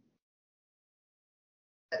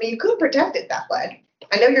mean, you could protect it that way.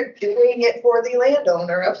 I know you're doing it for the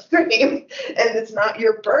landowner upstream and it's not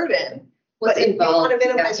your burden. What's But if you want involved? to You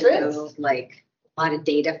have minimize to know, risk. like a lot of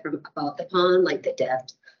data from about the pond, like the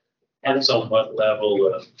depth. Depends on what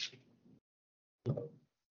level of.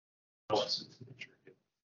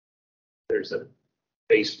 There's a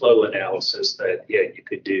base flow analysis that, yeah, you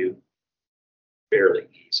could do fairly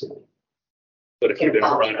easily. But if you're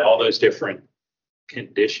gonna run all those different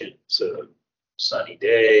conditions, sunny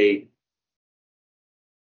day.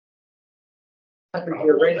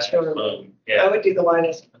 Your rainstorm. I Yeah, would do the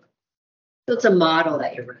widest. So it's a model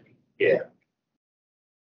that you're running. yeah.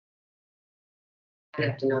 I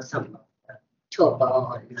have to know something about the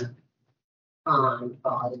topo and the pond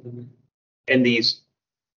volume. And these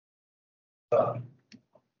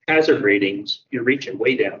hazard ratings, you're reaching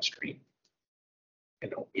way downstream. You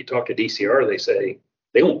know, you talk to DCR, they say,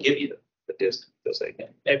 they won't give you the distance. They'll say,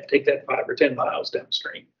 hey, take that 5 or 10 miles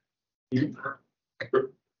downstream. And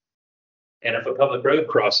if a public road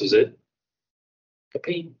crosses it,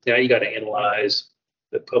 okay, now you got to analyze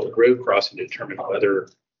the public road crossing to determine whether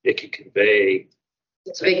it can convey.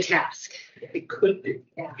 It's a big task. It could be,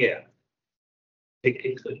 Yeah. yeah.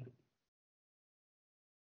 It could.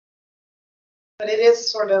 But it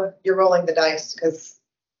is sort of, you're rolling the dice because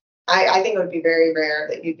I think it would be very rare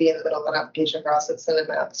that you'd be in the middle of an application process and a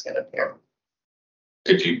map is going to appear.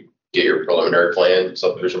 Could you get your preliminary plan,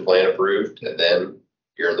 subdivision plan approved, and then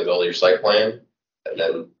you're in the middle of your site plan, and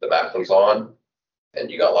then the map comes on, and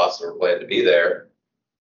you got lots of plan to be there,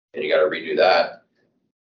 and you gotta redo that?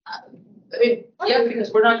 I mean, yeah,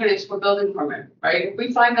 because we're not gonna issue a building permit, right? If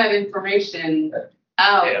we find that information Yeah.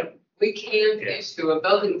 out, we can't Yeah. issue a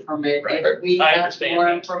building permit Right. if we I have understand more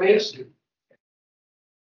that. information.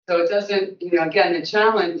 So it doesn't, again, the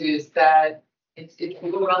challenge is that it's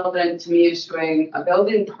more relevant to me issuing a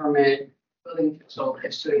building permit, building official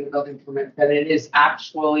issuing a building permit, than it is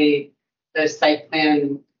actually the site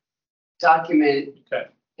plan document Okay.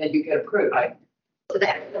 that you get approved. So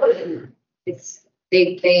that, it's,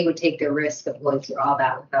 they would take the risk of going through all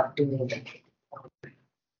that without doing it.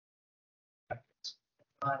 A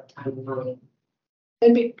lot of time and money.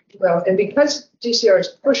 And because DCR is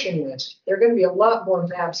pushing this, there are gonna be a lot more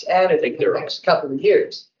maps added think in the there are. next couple of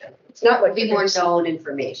years. It's not like. Be more known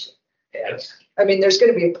information. Yes. I mean, there's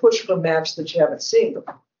gonna be a push for maps that you haven't seen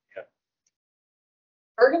before.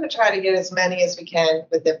 We're going to try to get as many as we can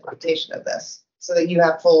with the implementation of this so that you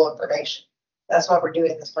have full information. That's why we're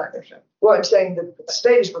doing this partnership. Well, I'm saying that the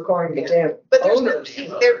state is requiring the damn But there's no owners.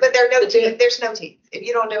 teeth. But there are no teeth. There's no teeth. If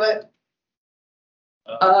you don't do it,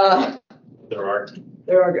 There are.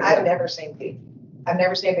 There are. I've never seen teeth. I've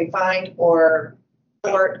never seen a big fine or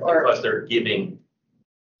court or. Because they're giving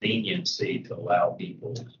leniency to allow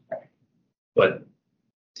people. But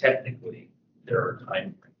technically, there are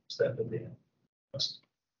time frames that the dam must.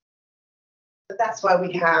 But that's why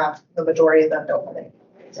we have the majority of them don't want it.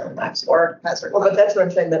 So that's or hazard. Well, but that's what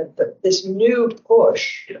I'm saying, that this new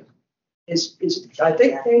push Yeah. is, I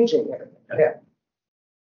think, changing everything. Yeah.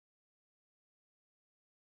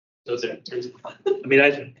 So there's, I mean,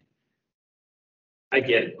 I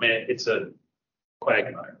get it, man, it's a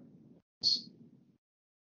quagmire.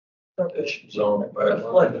 Zone.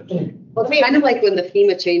 Well, it's kind of like when the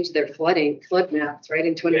FEMA changed their flood maps, right,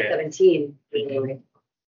 in 2017.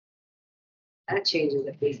 That changes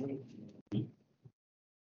everything.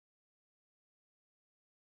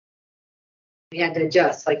 We had to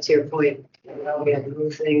adjust, like to your point, we had to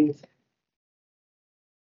move things.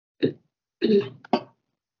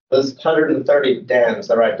 Those 130 dams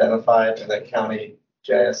that are identified in the county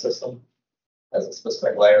GIS system as a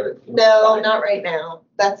specific layer that. No, not right now.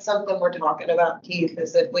 That's something we're talking about, Keith,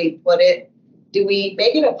 is if we put it, do we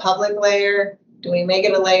make it a public layer? Do we make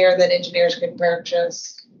it a layer that engineers can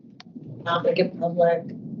purchase? Not make it public?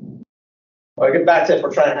 Well, get back to if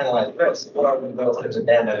we're trying to analyze risk, what are those types of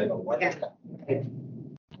dam that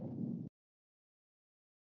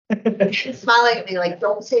Smiling at me like,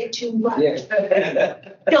 don't say too much. Yeah.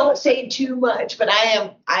 Don't say too much, but I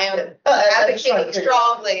am advocating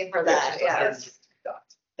strongly for that, yes.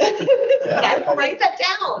 I will write that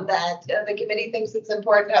down, that the committee thinks it's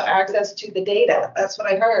important to have access to the data. That's what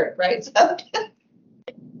I heard, right? So,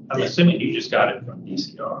 I'm assuming you just got it from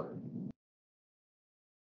DCR.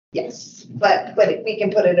 yes, but we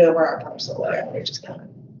can put it over our parcel, whatever, we just kind of,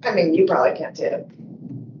 I mean, you probably can't too.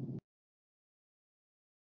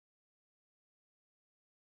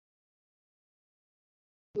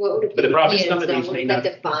 What would But the problem is be some of in these zone? may Is that not-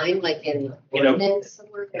 defined like in You know, ordinance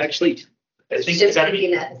somewhere? Actually, I think it's Just gotta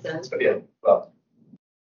thinking be, that sense. Yeah, well,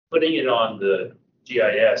 putting it on the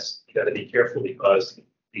GIS, you gotta be careful because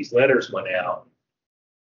these letters went out.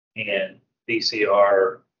 And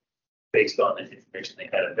DCR, based on the information they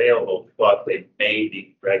had available, thought they may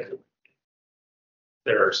be regulated.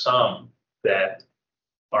 There are some that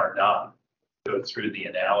are not, go through the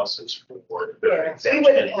analysis for the We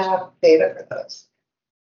wouldn't exemptions. have data for those.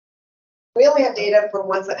 We only have data for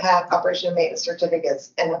ones that have operation and maintenance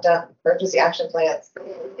certificates and have done emergency action plans.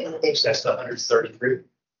 That's the 133.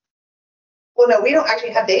 Well, no, we don't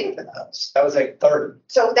actually have data for those. that was like third.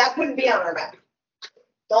 So that wouldn't be on our map.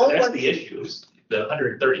 The only That's ones, the issue is the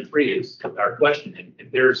 133 is our question. If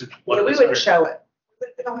there's one yeah, of we those wouldn't 100 show it.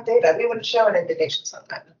 We don't have data. We wouldn't show an indication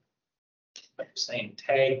sometime. saying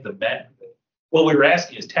tag the map. What we were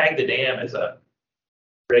asking is tag the dam as a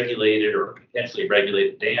regulated or potentially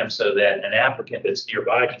regulated dam so that an applicant that's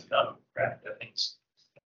nearby can come. Right? I think it's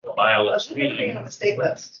a mile of We're not stream. on the state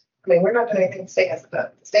list. I mean, we're not doing anything the state has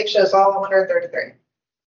done. The state shows all 133.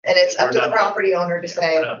 And it's up to the property owner to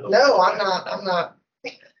say, no, I'm not.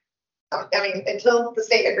 I mean, until the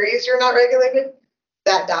state agrees you're not regulated,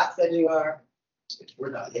 that dot says you are.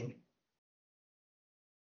 We're not.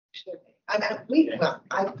 I mean,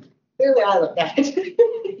 clearly I looked at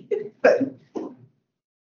it. But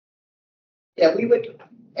yeah, we would,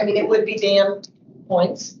 I mean, it would be dam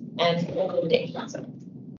points and recommendations.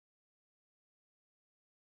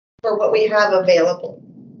 For what we have available.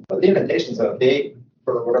 But the invitations are big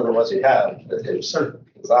for whatever it was you have, it's certain,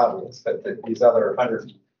 it's obvious, but these other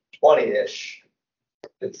 120-ish,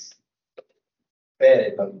 it's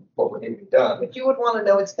vague on what would need to be done. But you would want to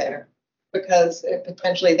know it's there because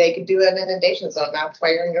potentially they could do an inundation zone map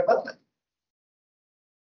while you're in your development.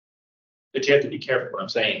 But you have to be careful. What I'm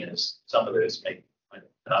saying is some of this may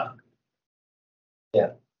not.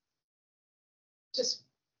 Just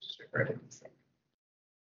refer to it.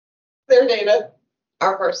 Their data,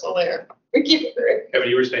 our personal data. We keep it very. Yeah, but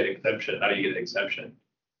you were saying exemption, how do you get an exemption?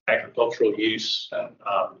 Agricultural use,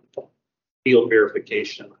 field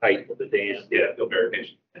verification, height of the dam, Yeah, field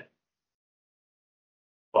verification.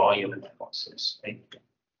 volume analysis.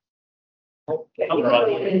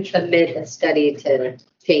 Submit a study to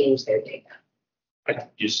change their data.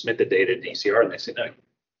 You submit the data to DCR and they say, no.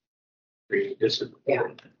 This is. Yeah.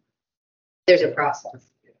 There's a process.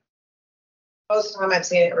 Most of the time I've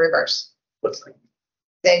seen it in reverse. What's like,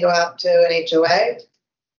 They go out to an HOA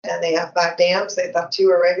and they have 5 dams. They thought 2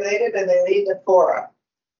 are regulated and they leave the 4 up.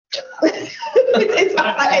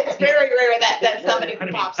 It's very rare that somebody I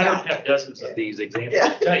pops don't out. have dozens of these examples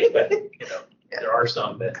Yeah. to tell you, but there are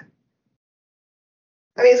some that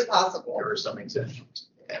I mean, it's possible. there are some exceptions.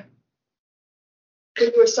 Go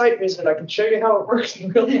do a site visit, I can show you how it works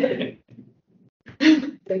in real life.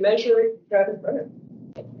 They measure it, got it right.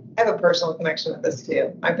 I have a personal connection with this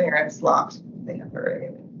too. My parents locked. They have a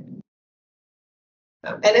regulated.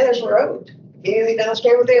 And then there's a road immediately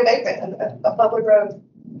downstream with the embankment, a public road.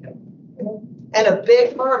 And a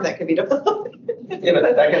big farm that could be developed. Yeah,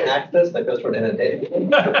 but that can access that goes for an inundation.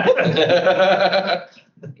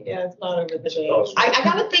 Yeah, it's not over the dam. I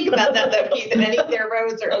gotta think about that though, Keith, if any of their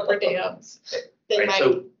roads are over dams. They Right, might,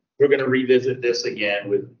 so we're gonna revisit this again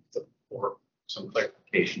with some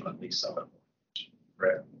clarification on these some of them.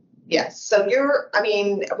 Correct. yes, so I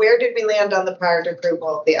mean, where did we land on the prior to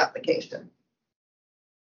approval of the application?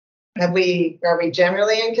 Are we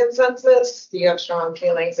generally in consensus? Do you have strong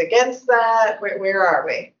feelings against that? Where are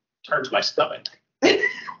we? Turns my stomach.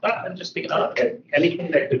 I'm just being honest.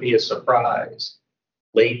 Anything that could be a surprise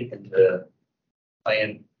late in the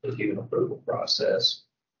plan review and approval process.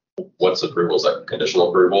 What's approval? Is that conditional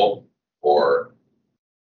approval or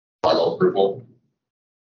final approval?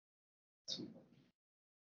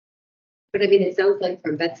 But I mean, it sounds like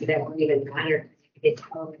from Betsy that won't even matter. It's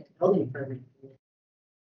all a building permit.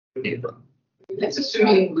 It's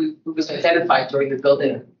assuming it was identified during the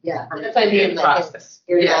building. Yeah, that's what I mean, like, Process.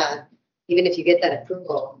 you're Yeah. not, even if you get that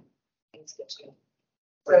approval, things get changed.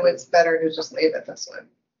 So it's better to just leave it this way.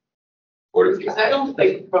 Or if Because I don't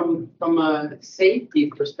think from a safety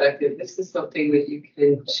perspective, this is something that you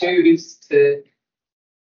can choose to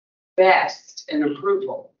vest an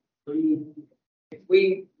approval. I mean, if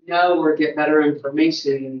we know or get better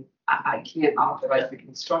information, I can't authorize the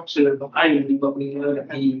construction of the item, but we know to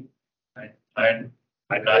be. I'm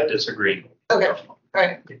not disagreeing. Okay, all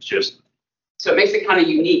right. It's just, So it makes it kind of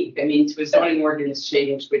unique, I mean, to a zoning ordinance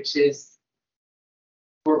change, which is.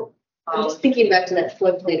 I'm just thinking back to that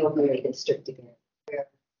floodplain overlay district again. Where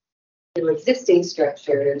there were existing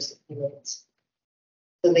structures, and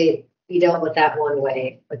so they we dealt with that one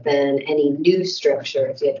way, but then any new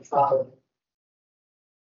structures, you had to follow.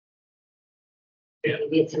 Yeah.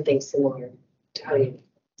 Maybe it's something similar to how you.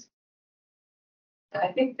 I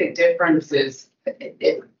think the difference is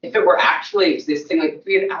if it were actually existing, like if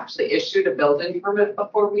we had actually issued a building permit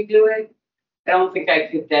before we do it, I don't think I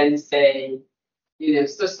could then say,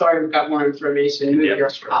 so sorry, we've got more information, move Yeah, your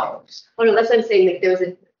sure. house. Oh, no, that's what I'm saying,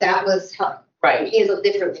 like, that was Right. handled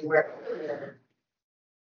differently where.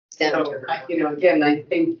 Down So, to. again, I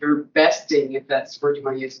think you're vesting, if that's the word you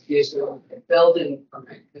want to use, to issue a building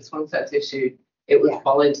permit, because once that's issued, it would Yeah.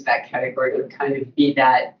 fall into that category. It would kind of be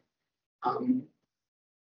that,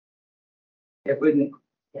 it wouldn't,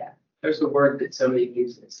 there's a word that somebody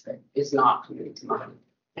uses that is not coming to mind.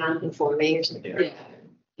 Non-conforming or something. Yeah.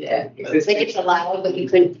 Yeah. It's like it's allowed, but you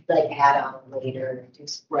couldn't like add on later.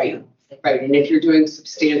 Right. Right, and if you're doing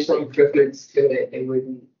substantial improvements to it, it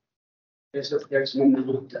wouldn't, there's an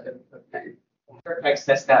amount of equipment.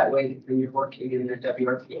 Access that way when you're working in the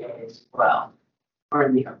WRPA as well, or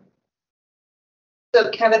in the. So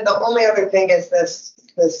Kevin, the only other thing is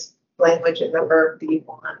this language in number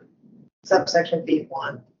B1, subsection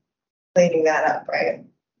B1, cleaning that up, right?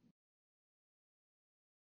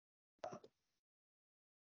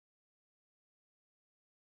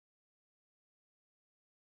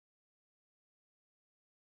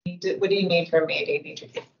 What do you need from me? Do you need to,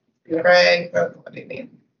 Greg, what do you need?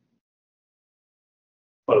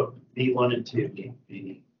 Well, B1 and 2 need to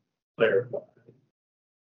be clarified.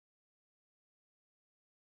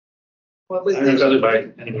 What was I don't know the,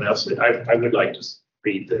 about anyone else. I would like to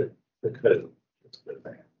read the code.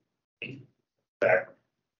 Back.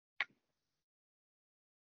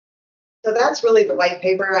 so that's really the white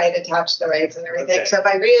paper. I had attached the regs and everything. Okay. So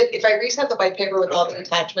if I resend the white paper with all the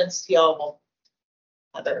attachments, y'all will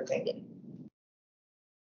have everything.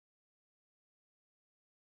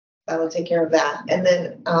 I will take care of that. And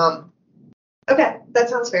then, okay, that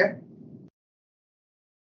sounds fair.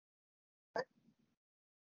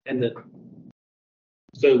 And then,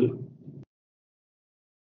 so.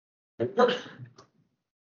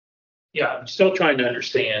 Yeah, I'm still trying to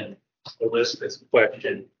understand Elizabeth's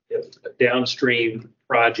question. If a downstream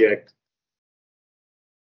project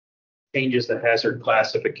changes the hazard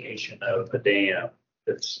classification of a dam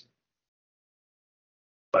that's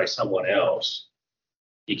by someone else,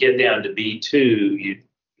 you get down to B2, you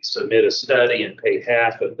submit a study and pay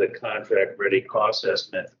half of the contract ready cost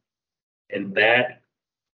estimate. And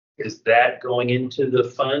is that going into the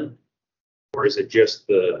fund? Or is it just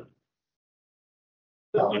the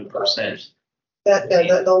 1%? The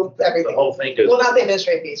The everything. whole thing goes. Well, not the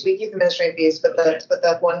administrative fees. We keep the administrative fees, but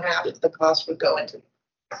the one half of the cost would go into.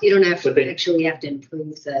 You don't have But to they- actually have to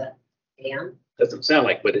improve the dam. Doesn't sound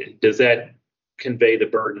like, but does that convey the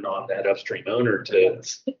burden on that upstream owner to?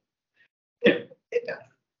 It does.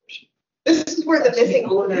 This is where the missing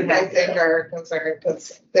owner, I think, are concerned,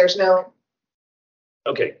 because there's no,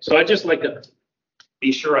 Okay, so I just like to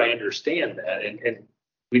be sure I understand that, and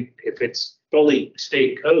if it's fully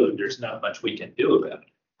state code, there's not much we can do about it.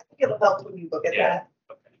 I think it'll help when you look at Yeah.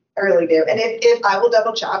 that. I really do. And if I will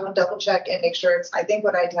double check and make sure I think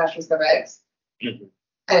what I attached was the regs. Mhm.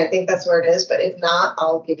 And I think that's where it is, but if not,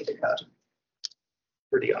 I'll give you the code.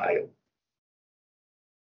 Pretty idle.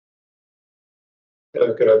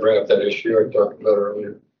 Could I bring up that issue I talked about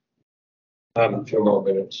earlier? A few more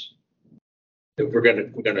minutes. If we're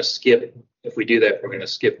gonna skip, if we do that, we're gonna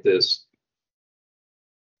skip this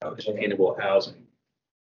sustainable housing.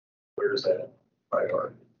 Where is that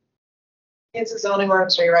priority? It's a zoning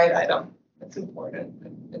ordinance rewrite item. It's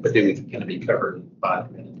important. But then it's gonna be covered in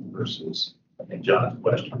 5 minutes versus, I think, John's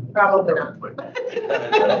question. Probably not.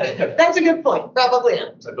 That's a good point. Probably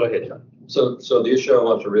not. So go ahead, John. So the issue I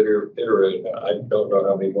want to reiterate, I don't know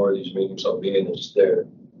how many more of these meetings I'll be in, is there,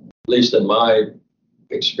 at least in my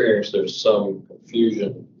experience, there's some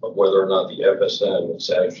confusion of whether or not the FSM is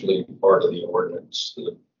actually part of the ordinance.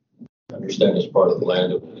 I understand it's part of the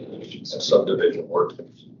land and subdivision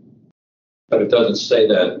ordinance. But it doesn't say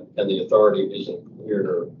that, and the authority isn't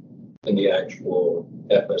clear in the actual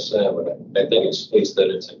FSM. And I think it states that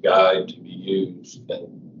it's a guide to be used.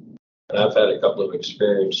 And I've had a couple of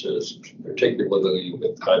experiences, particularly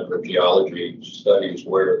with hydrogeology studies,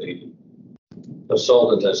 where the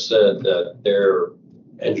consultant has said that their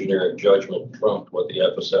engineering judgment trumped what the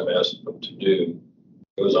FSM asked them to do.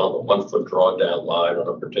 It was on the 1 foot drawdown line on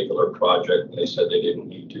a particular project, and they said they didn't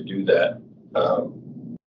need to do that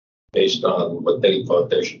based on what they thought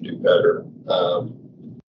they should do better.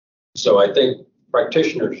 So I think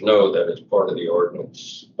practitioners know that it's part of the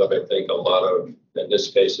ordinance, but I think a lot of, in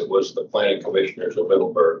this case, it was the planning commissioners of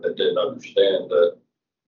Middleburg that didn't understand that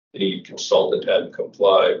the consultant hadn't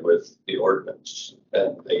complied with the ordinance,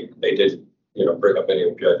 and they didn't, bring up any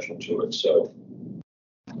objection to it, so.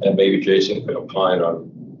 And maybe Jason can opine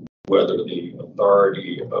on whether the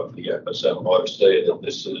authority of the FSM ought to say that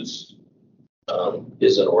this is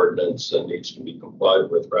an ordinance and needs to be complied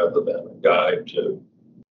with rather than a guide to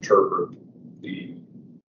interpret the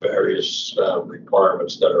various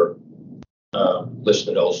requirements that are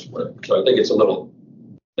listed elsewhere. So I think it's a little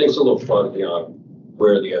fuzzy on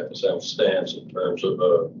where the FSM stands in terms of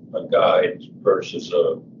a guide versus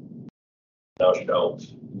a thou shalt,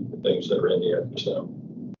 the things that are in the FSM.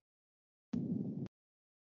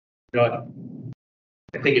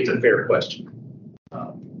 I think it's a fair question.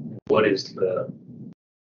 What is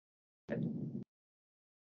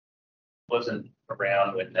wasn't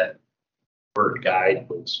around when that word guide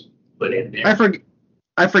was put in there.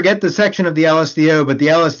 I forget the section of the LSDO, but the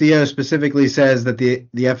LSDO specifically says that the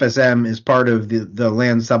FSM is part of the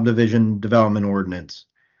land subdivision development ordinance.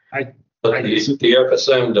 But the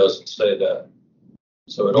FSM doesn't say that.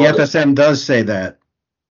 So the FSM does say that.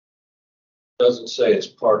 Doesn't say it's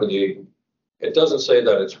part of the. It doesn't say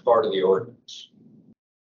that it's part of the ordinance.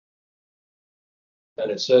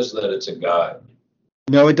 And it says that it's a guide.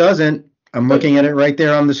 No, it doesn't. I'm looking at it right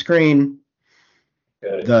there on the screen.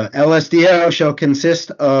 Okay. The LSDO shall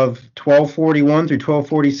consist of 1241 through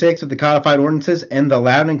 1246 of the codified ordinances and the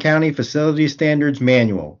Loudoun County Facility Standards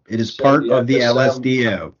Manual. It is So part the of the FSM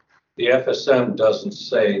LSDO. The FSM doesn't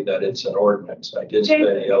say that it's an ordinance. I didn't say James,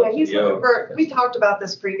 the yeah, he's looking LSDO. for, we talked about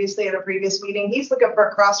this previously at a previous meeting. He's looking for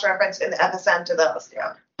a cross-reference in the FSM to the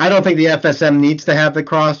LSDO. I don't think the FSM needs to have the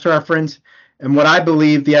cross-reference. And what I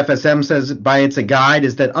believe the FSM says by it's a guide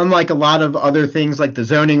is that unlike a lot of other things like the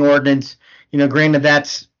zoning ordinance, granted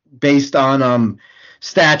that's based on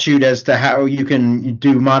statute as to how you can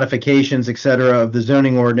do modifications, et cetera, of the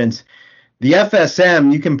zoning ordinance. The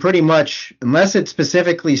FSM, you can pretty much, unless it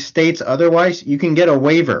specifically states otherwise, you can get a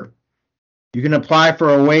waiver. You can apply for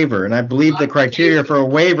a waiver. And I believe the criteria for a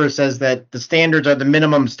waiver says that the standards are the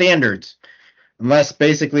minimum standards. Unless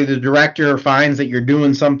basically the director finds that you're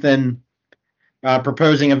doing something,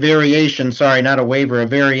 proposing a variation, sorry, not a waiver, a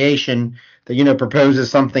variation that, proposes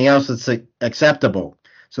something else that's acceptable.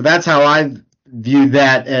 So that's how I view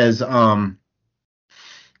that as, I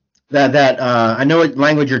know what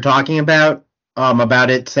language you're talking about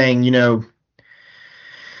it saying,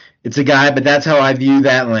 it's a guide, but that's how I view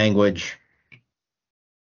that language.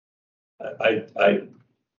 I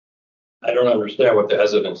don't understand what the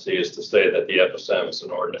hesitancy is to say that the FSM is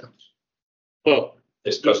an ordinance. Well,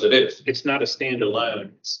 It's because it is. it's not a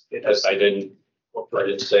standalone. I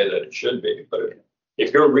didn't say that it should be, but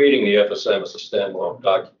if you're reading the FSM as a standalone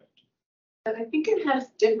document. But I think it has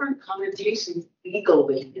different connotations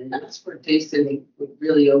legally, and that's where Jason would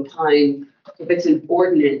really opine if it's an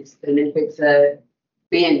ordinance than if it's a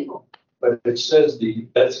manual. But it says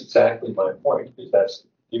that's exactly my point, because that's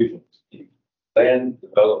the confusion. The land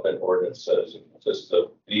development ordinance says it consists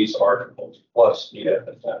of these articles plus the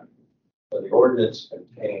FSM. So the ordinance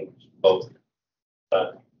contains both.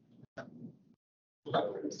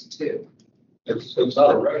 Too. It's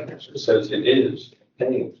not a reference. It says it is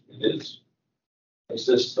contains, it is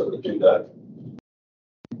consists of the two documents.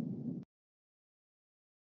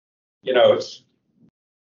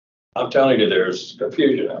 I'm telling you, there's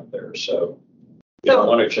confusion out there, so if you don't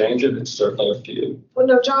want to change it, it's certainly up to you. Well,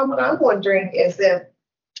 no, John, what I'm wondering is if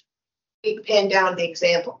we pin down the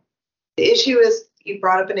example. The issue is, you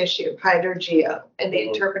brought up an issue, hydrogeo, and the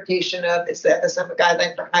interpretation of it's the FSM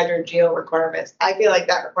guideline for hydrogeo requirements. I feel like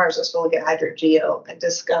that requires us to look at hydrogeo and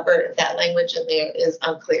discover if that language in there is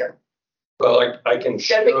unclear. Well, I can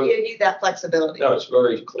show Should we give you that flexibility? No, it's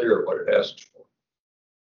very clear what it asks for.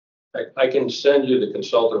 I can send you the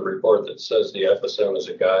consultant report that says the FSM is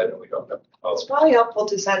a guide and we don't have to follow. It's probably helpful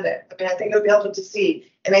to send it. I mean, I think it would be helpful to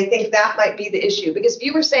see. And I think that might be the issue, because if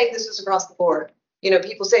you were saying this is across the board,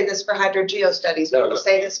 people say this for hydrogeo studies, people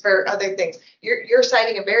say this for other things. You're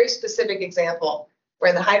citing a very specific example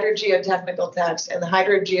where the hydrogeo technical text and the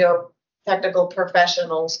hydrogeo technical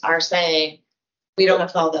professionals are saying, we don't have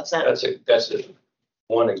to follow that sentence. That's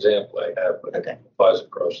one example I have, but Okay. it applies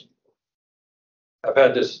across. I've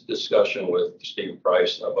had this discussion with Steve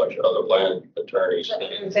Price and a bunch of other land attorneys.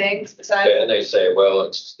 Things besides. And they say, well,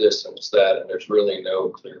 it's this and it's that, and there's really no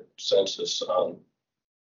clear consensus on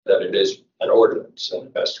that it is an ordinance and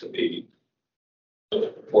it has to be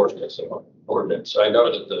enforced as an ordinance. I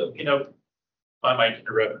know that I might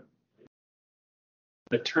interrupt.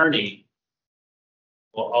 An attorney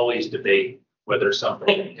will always debate whether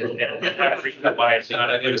something and why it's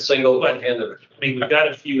not. in a single But, handed. I mean, we've got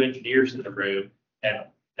a few engineers in the room, and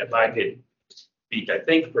if I could speak, I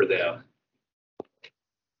think, for them.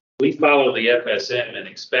 We follow the FSM and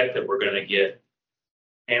expect that we're gonna get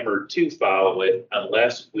hammered to follow it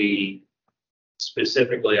unless we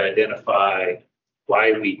specifically identify why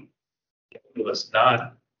it was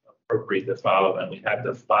not appropriate to follow, and we have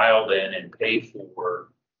to file then and pay for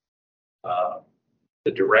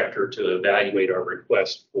the director to evaluate our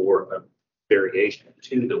request for a variation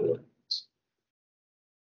to the ordinance.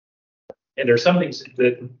 And there's some things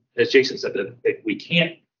that, as Jason said, that we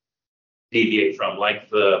can't deviate from, like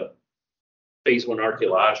the phase 1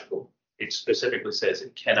 archaeological. It specifically says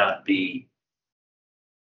it cannot be,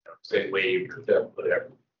 say, waived or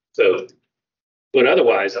whatever. So, but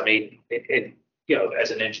otherwise, I mean, as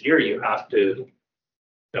an engineer, you have to,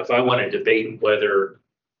 if I want to debate whether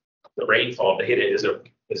the rainfall data is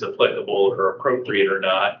applicable or appropriate or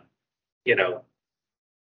not, you're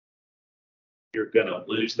going to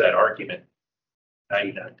lose that argument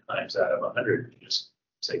 99 times out of 100. You just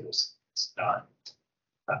say it's not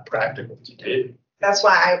practical to do. That's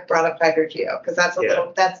why I brought up hydrogeo, because that's a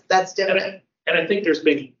little, that's different. And I think there's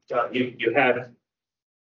been, you have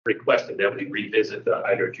requested that we revisit the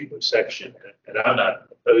hydrogeo section, and I'm not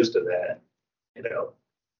opposed to that.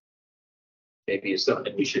 Maybe it's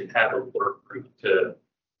something we should have a work group to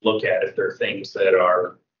look at if there are things that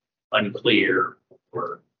are unclear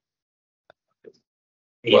or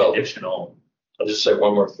need additional. I'll just say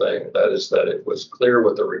one more thing. That is that it was clear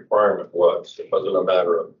what the requirement was. It wasn't a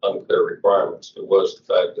matter of unclear requirements. It was the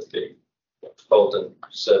fact that the consultant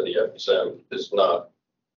said the FSM is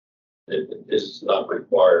not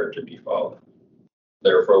required to be followed.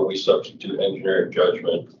 Therefore, we substitute engineering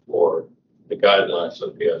judgment for the guidelines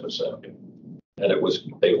of the FSM. And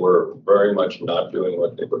they were very much not doing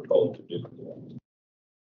what they were told to do.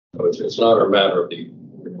 So it's not a matter of the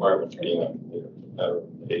requirements being unclear. It's a matter of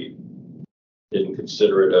they didn't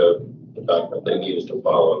consider it a document they needed to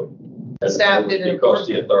follow. And Staff didn't because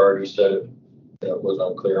the authority said it was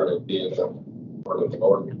unclear on it being part of the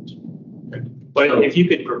ordinance. But if you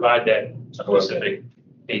could provide that specific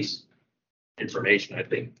piece information, I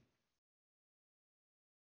think.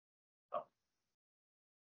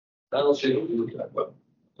 I don't see what you do, but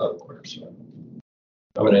of course.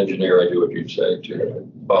 I'm an engineer. I do what you say to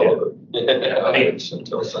follow the guidance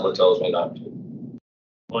until someone tells me not to.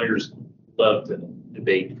 Lawyers love to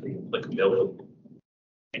debate the applicability of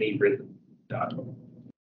any written document.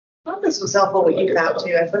 I thought this was helpful what you found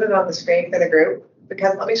too. I put it on the screen for the group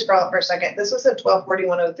because let me scroll up for a second. This was in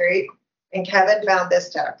 124103, and Kevin found this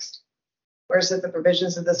text where it says the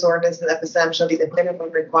provisions of this ordinance and FSM shall be the minimum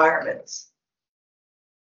requirements.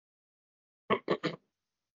 I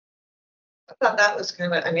thought that was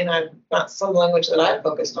kind of, I'm not some language that I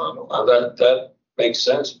focused on a lot. That makes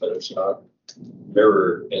sense, but it's not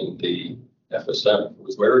mirrored in the FSM. If it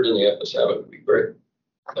was mirrored in the FSM, it would be great.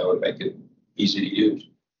 That would make it easy to use.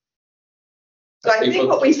 So I think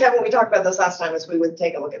what we said when we talked about this last time is we would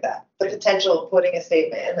take a look at that, the potential of putting a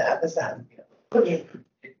statement in the FSM.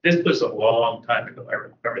 This was a long time ago.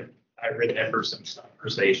 I remember some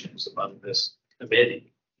conversations among this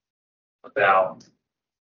committee about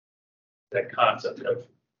that concept of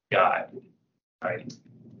guide, right?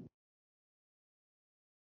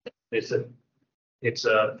 It's a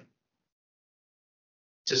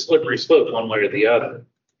slippery slope one way or the other.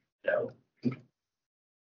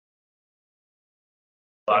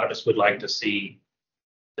 A lot of us would like to see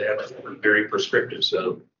that very prescriptive,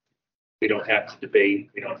 so we don't have to debate,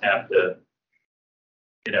 we don't have to,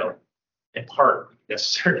 impart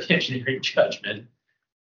necessarily engineering judgment.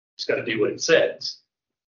 It's got to do what it says.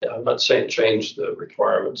 Yeah, I'm not saying change the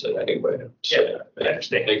requirements in any way. Yeah, I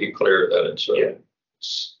understand. Make it clear that it's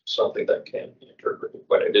something that can be interpreted,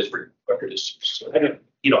 but it is required.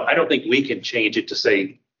 I don't think we can change it to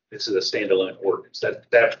say this is a standalone ordinance.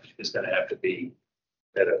 That is going to have to be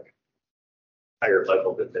at a higher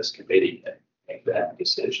level than this committee and make that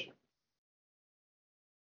decision.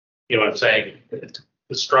 You know what I'm saying?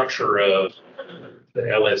 The structure of the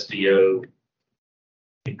LSDO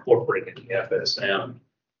incorporated in the FSM,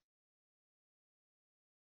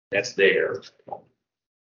 that's there. I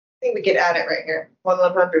think we could add it right here,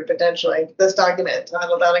 100 potentially. This document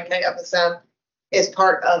entitled Loudoun County FSM is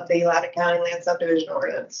part of the Loudoun County Land Subdivision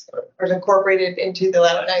Ordinance, or is incorporated into the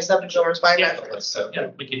Loudoun County Subdivision Ordinance by reference. Yeah,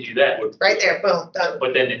 we could do that. Right there, boom, done.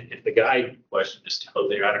 But then if the guide question is still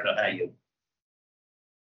there, I don't know how you.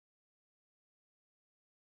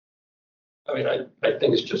 I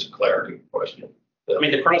think it's just a clarity question.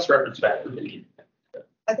 The cross-reference back.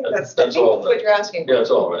 I think that's all what you're asking. Yeah, that's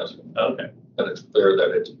all I'm asking. Okay. And it's clear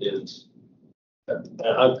that it is.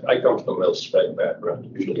 I come from a mill spec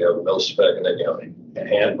background. Usually you have a mill spec and then you have a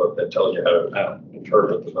handbook that tells you how to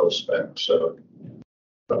interpret the mill spec. So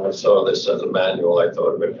when I saw this as a manual, I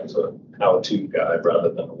thought of it as a how-to guide rather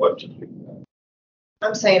than a what to do.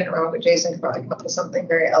 I'm saying it wrong, but Jason could probably come up with something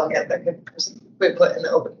very elegant that could be put in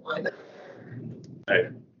the open line.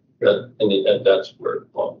 And that's where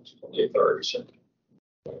it belongs, in the authority center.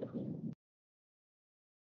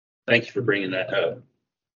 Thank you for bringing that up.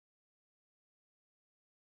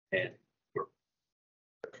 And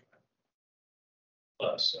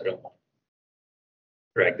plus, I don't want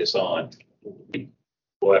to drag this on.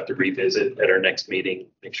 We'll have to revisit at our next meeting,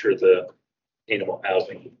 make sure the animal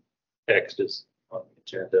housing text is on the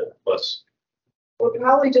agenda. Plus, We'll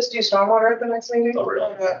probably just do stormwater at the next meeting. Oh,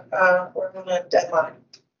 really? We're on a deadline.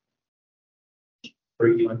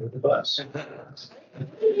 bring you under the bus. I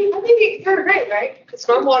think you're great, right? Because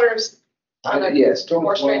stormwater's on a Yes.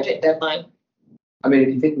 more stringent deadline. I mean, if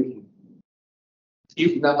you think we can,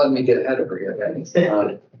 you're not letting me get ahead of her yet.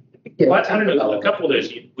 Well, I don't know, a couple of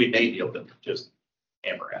those we may be able to just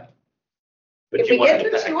hammer out. But If you we want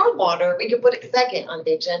get to through stormwater, we can put it second on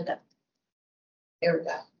the agenda. There we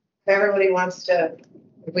go. If everybody wants to,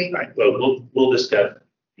 if we, Right, well, we'll discuss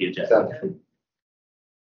the agenda.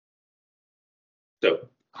 So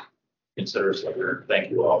consider us later.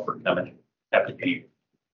 Thank you all for coming. Happy to be